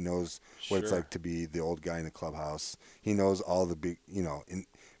dog. He knows what it's like to be the old guy in the clubhouse. He knows all the big, and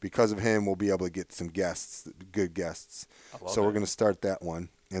because of him, we'll be able to get some good guests. So we're going to start that one.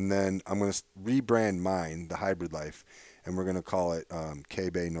 And then I'm going to rebrand mine, The Hybrid Life, and we're going to call it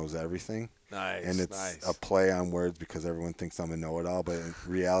K-Bay Knows Everything. Nice. And it's a play on words because everyone thinks I'm a know-it-all, but in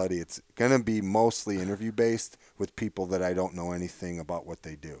reality, it's going to be mostly interview-based with people that I don't know anything about what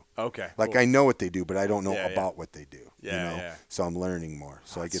they do. Okay. Like I know what they do, but I don't know about what they do. Yeah. So I'm learning more.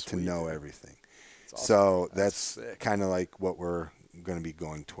 So I get to know everything. That's awesome. So that's kind of like what we're going to be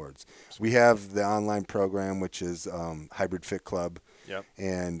going towards. We have the online program, which is Hybrid Fit Club. Yep.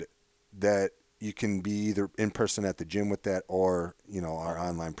 And that you can be either in person at the gym with that or, our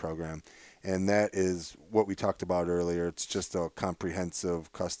online program. And that is what we talked about earlier. It's just a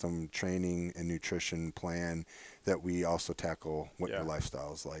comprehensive custom training and nutrition plan that we also tackle what your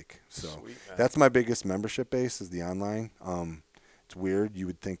lifestyle is like. So that's my biggest membership base is the online. It's weird. You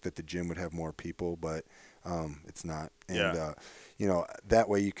would think that the gym would have more people, but it's not. And, that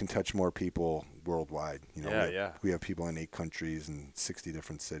way you can touch more people worldwide. We have people in 8 countries and 60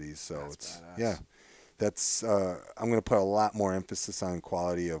 different cities. So that's badass. That's I'm going to put a lot more emphasis on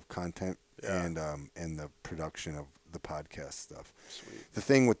quality of content and the production of the podcast stuff. Sweet. The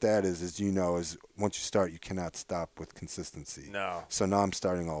thing with that is once you start, you cannot stop with consistency. No. So now I'm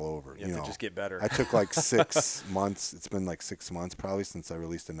starting all over. You have to just get better. I took like 6 months. It's been like 6 months probably since I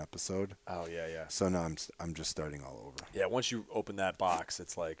released an episode. Oh yeah. So now I'm just starting all over. Yeah. Once you open that box,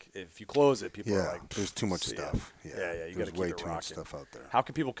 it's like if you close it, people are like, there's too much stuff. Yeah. You got to keep way it too rocking. much stuff out there. How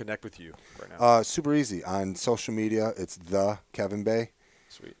can people connect with you right now? Super easy on social media. It's the Kevin Bay.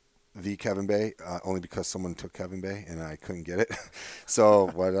 Sweet. the Kevin Bay, only because someone took Kevin Bay and I couldn't get it. So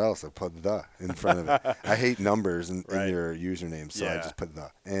what else? I put the in front of it. I hate numbers in your username, so I just put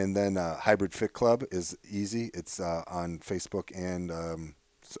the. And then Hybrid Fit Club is easy. It's on Facebook and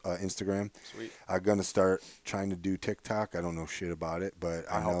Instagram. Sweet. I'm gonna start trying to do TikTok. I don't know shit about it, but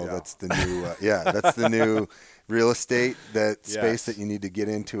I know that's the new. That's the new real estate space that you need to get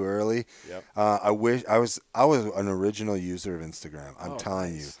into early. Yep. I wish I was an original user of Instagram. I'm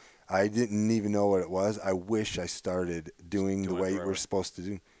telling you. I didn't even know what it was. I wish I started doing the way we're supposed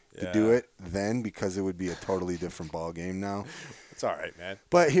to do it then, because it would be a totally different ball game now. It's all right, man.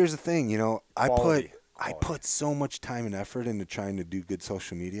 But here's the thing, Quality. I put so much time and effort into trying to do good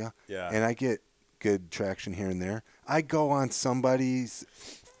social media, and I get good traction here and there. I go on somebody's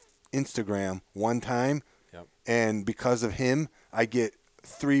Instagram one time, and because of him, I get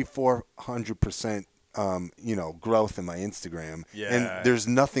 300-400% growth in my Instagram. And there's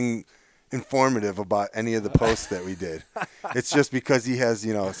nothing informative about any of the posts that we did. It's just because he has,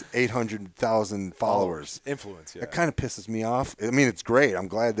 800,000 followers. Influence, It kind of pisses me off. I mean, it's great. I'm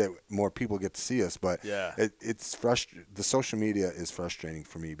glad that more people get to see us, but it's frustrating. The social media is frustrating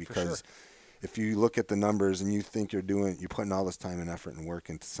for me because if you look at the numbers and you think you're putting all this time and effort and work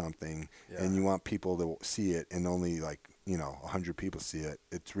into something and you want people to see it and only 100 people see it,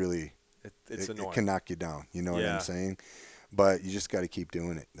 it's really... It's annoying. It can knock you down. You know what I'm saying? But you just got to keep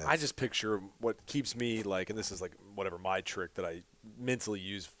doing it. I just picture what keeps me and this is whatever my trick that I mentally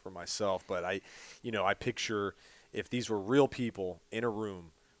use for myself. But I picture if these were real people in a room,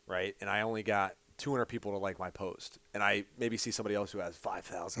 right, and I only got 200 people to like my post, and I maybe see somebody else who has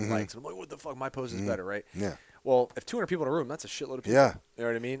 5,000 likes, and I'm like, what the fuck? My post is better, right? Yeah. Well, if 200 people in a room, that's a shitload of people. Yeah. You know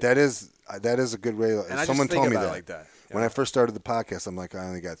what I mean? That is a good way. And someone told me that. Like that. When I first started the podcast, I'm like, I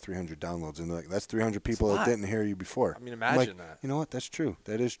only got 300 downloads. And they're like, that's 300 people that didn't hear you before. I mean, imagine that. You know what? That's true.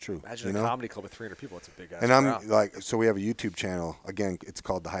 That is true. Imagine a comedy club with 300 people. That's a big ass And crowd. I'm so we have a YouTube channel. Again, it's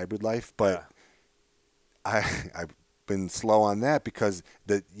called The Hybrid Life. But I've been slow on that because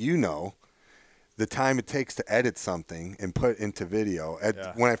the time it takes to edit something and put into video.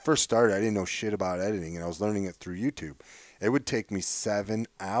 When I first started, I didn't know shit about editing, and I was learning it through YouTube. It would take me 7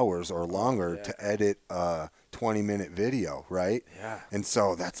 hours or longer to edit a 20-minute video, right? Yeah. And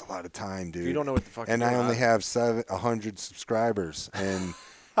so that's a lot of time, dude. You don't know what the fuck and you're doing. I only have 100 subscribers, and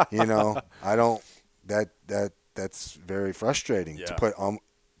I don't. That's very frustrating to put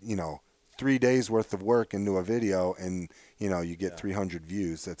 3 days worth of work into a video, and you get 300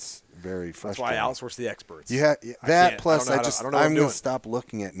 views. That's very frustrating. That's why I outsource the experts. Plus I'm going to stop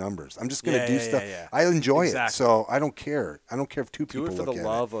looking at numbers. I'm just going to do stuff. I enjoy it, so I don't care. I don't care if 2 people look at it. Do it for the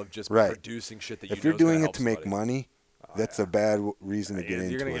love of just producing shit that if you're doing it to make money, that's a bad reason to get into it.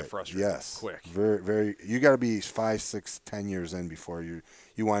 You're going to get frustrated. Yes, quick. Very, very. You got to be 5, 6, 10 years in before you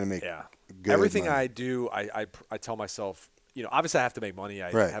want to make good everything money. I do. I tell myself, obviously I have to make money.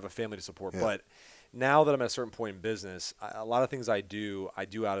 I have a family to support, but now that I'm at a certain point in business, a lot of things I do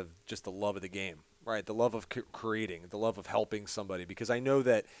out of just the love of the game, right? The love of creating, the love of helping somebody, because I know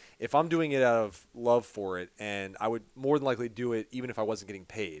that if I'm doing it out of love for it, and I would more than likely do it even if I wasn't getting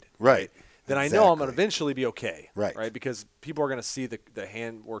paid, right? Then I know I'm going to eventually be okay, right? Because people are going to see the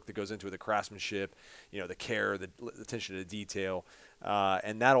handwork that goes into it, the craftsmanship, the care, the attention to detail,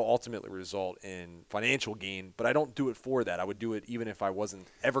 and that'll ultimately result in financial gain. But I don't do it for that. I would do it even if I wasn't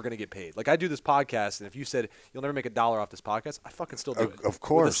ever going to get paid. Like I do this podcast, and if you said you'll never make $1 off this podcast, I fucking still do it. Of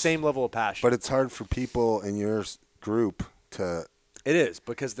course, with the same level of passion. But it's hard for people in your group to. It is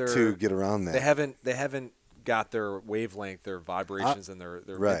because to get around that. They haven't got their wavelength, their vibrations, and their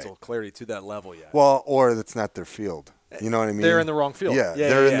mental clarity to that level yet. Well, or it's not their field. You know what I mean? They're in the wrong field. Yeah,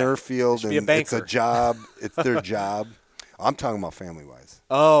 they're in their field, and it's a job. It's their job. I'm talking about family-wise.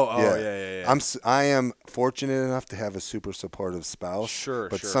 Yeah. I am fortunate enough to have a super supportive spouse. Sure.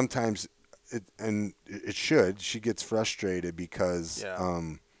 Sometimes, she gets frustrated because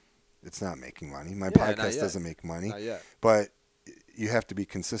it's not making money. My podcast doesn't make money. Not yet. But you have to be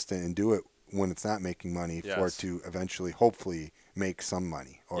consistent and do it when it's not making money for it to eventually, hopefully, make some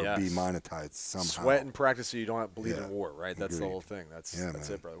money or be monetized somehow. Sweat and practice so you don't have to believe in war, right? That's the whole thing. That's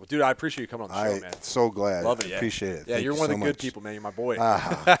it, brother. Well, dude, I appreciate you coming on the show, man. So glad. Love it, Appreciate it. Yeah, Thank you're you one of so the good much. people, man. You're my boy.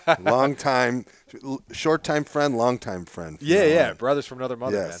 Short-time friend, long-time friend. Yeah. Brothers from another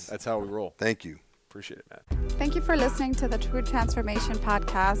mother, man. That's how we roll. Thank you. Appreciate it, man. Thank you for listening to the True Transformation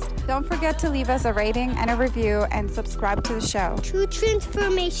Podcast. Don't forget to leave us a rating and a review and subscribe to the show. True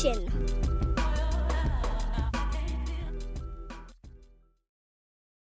Transformation.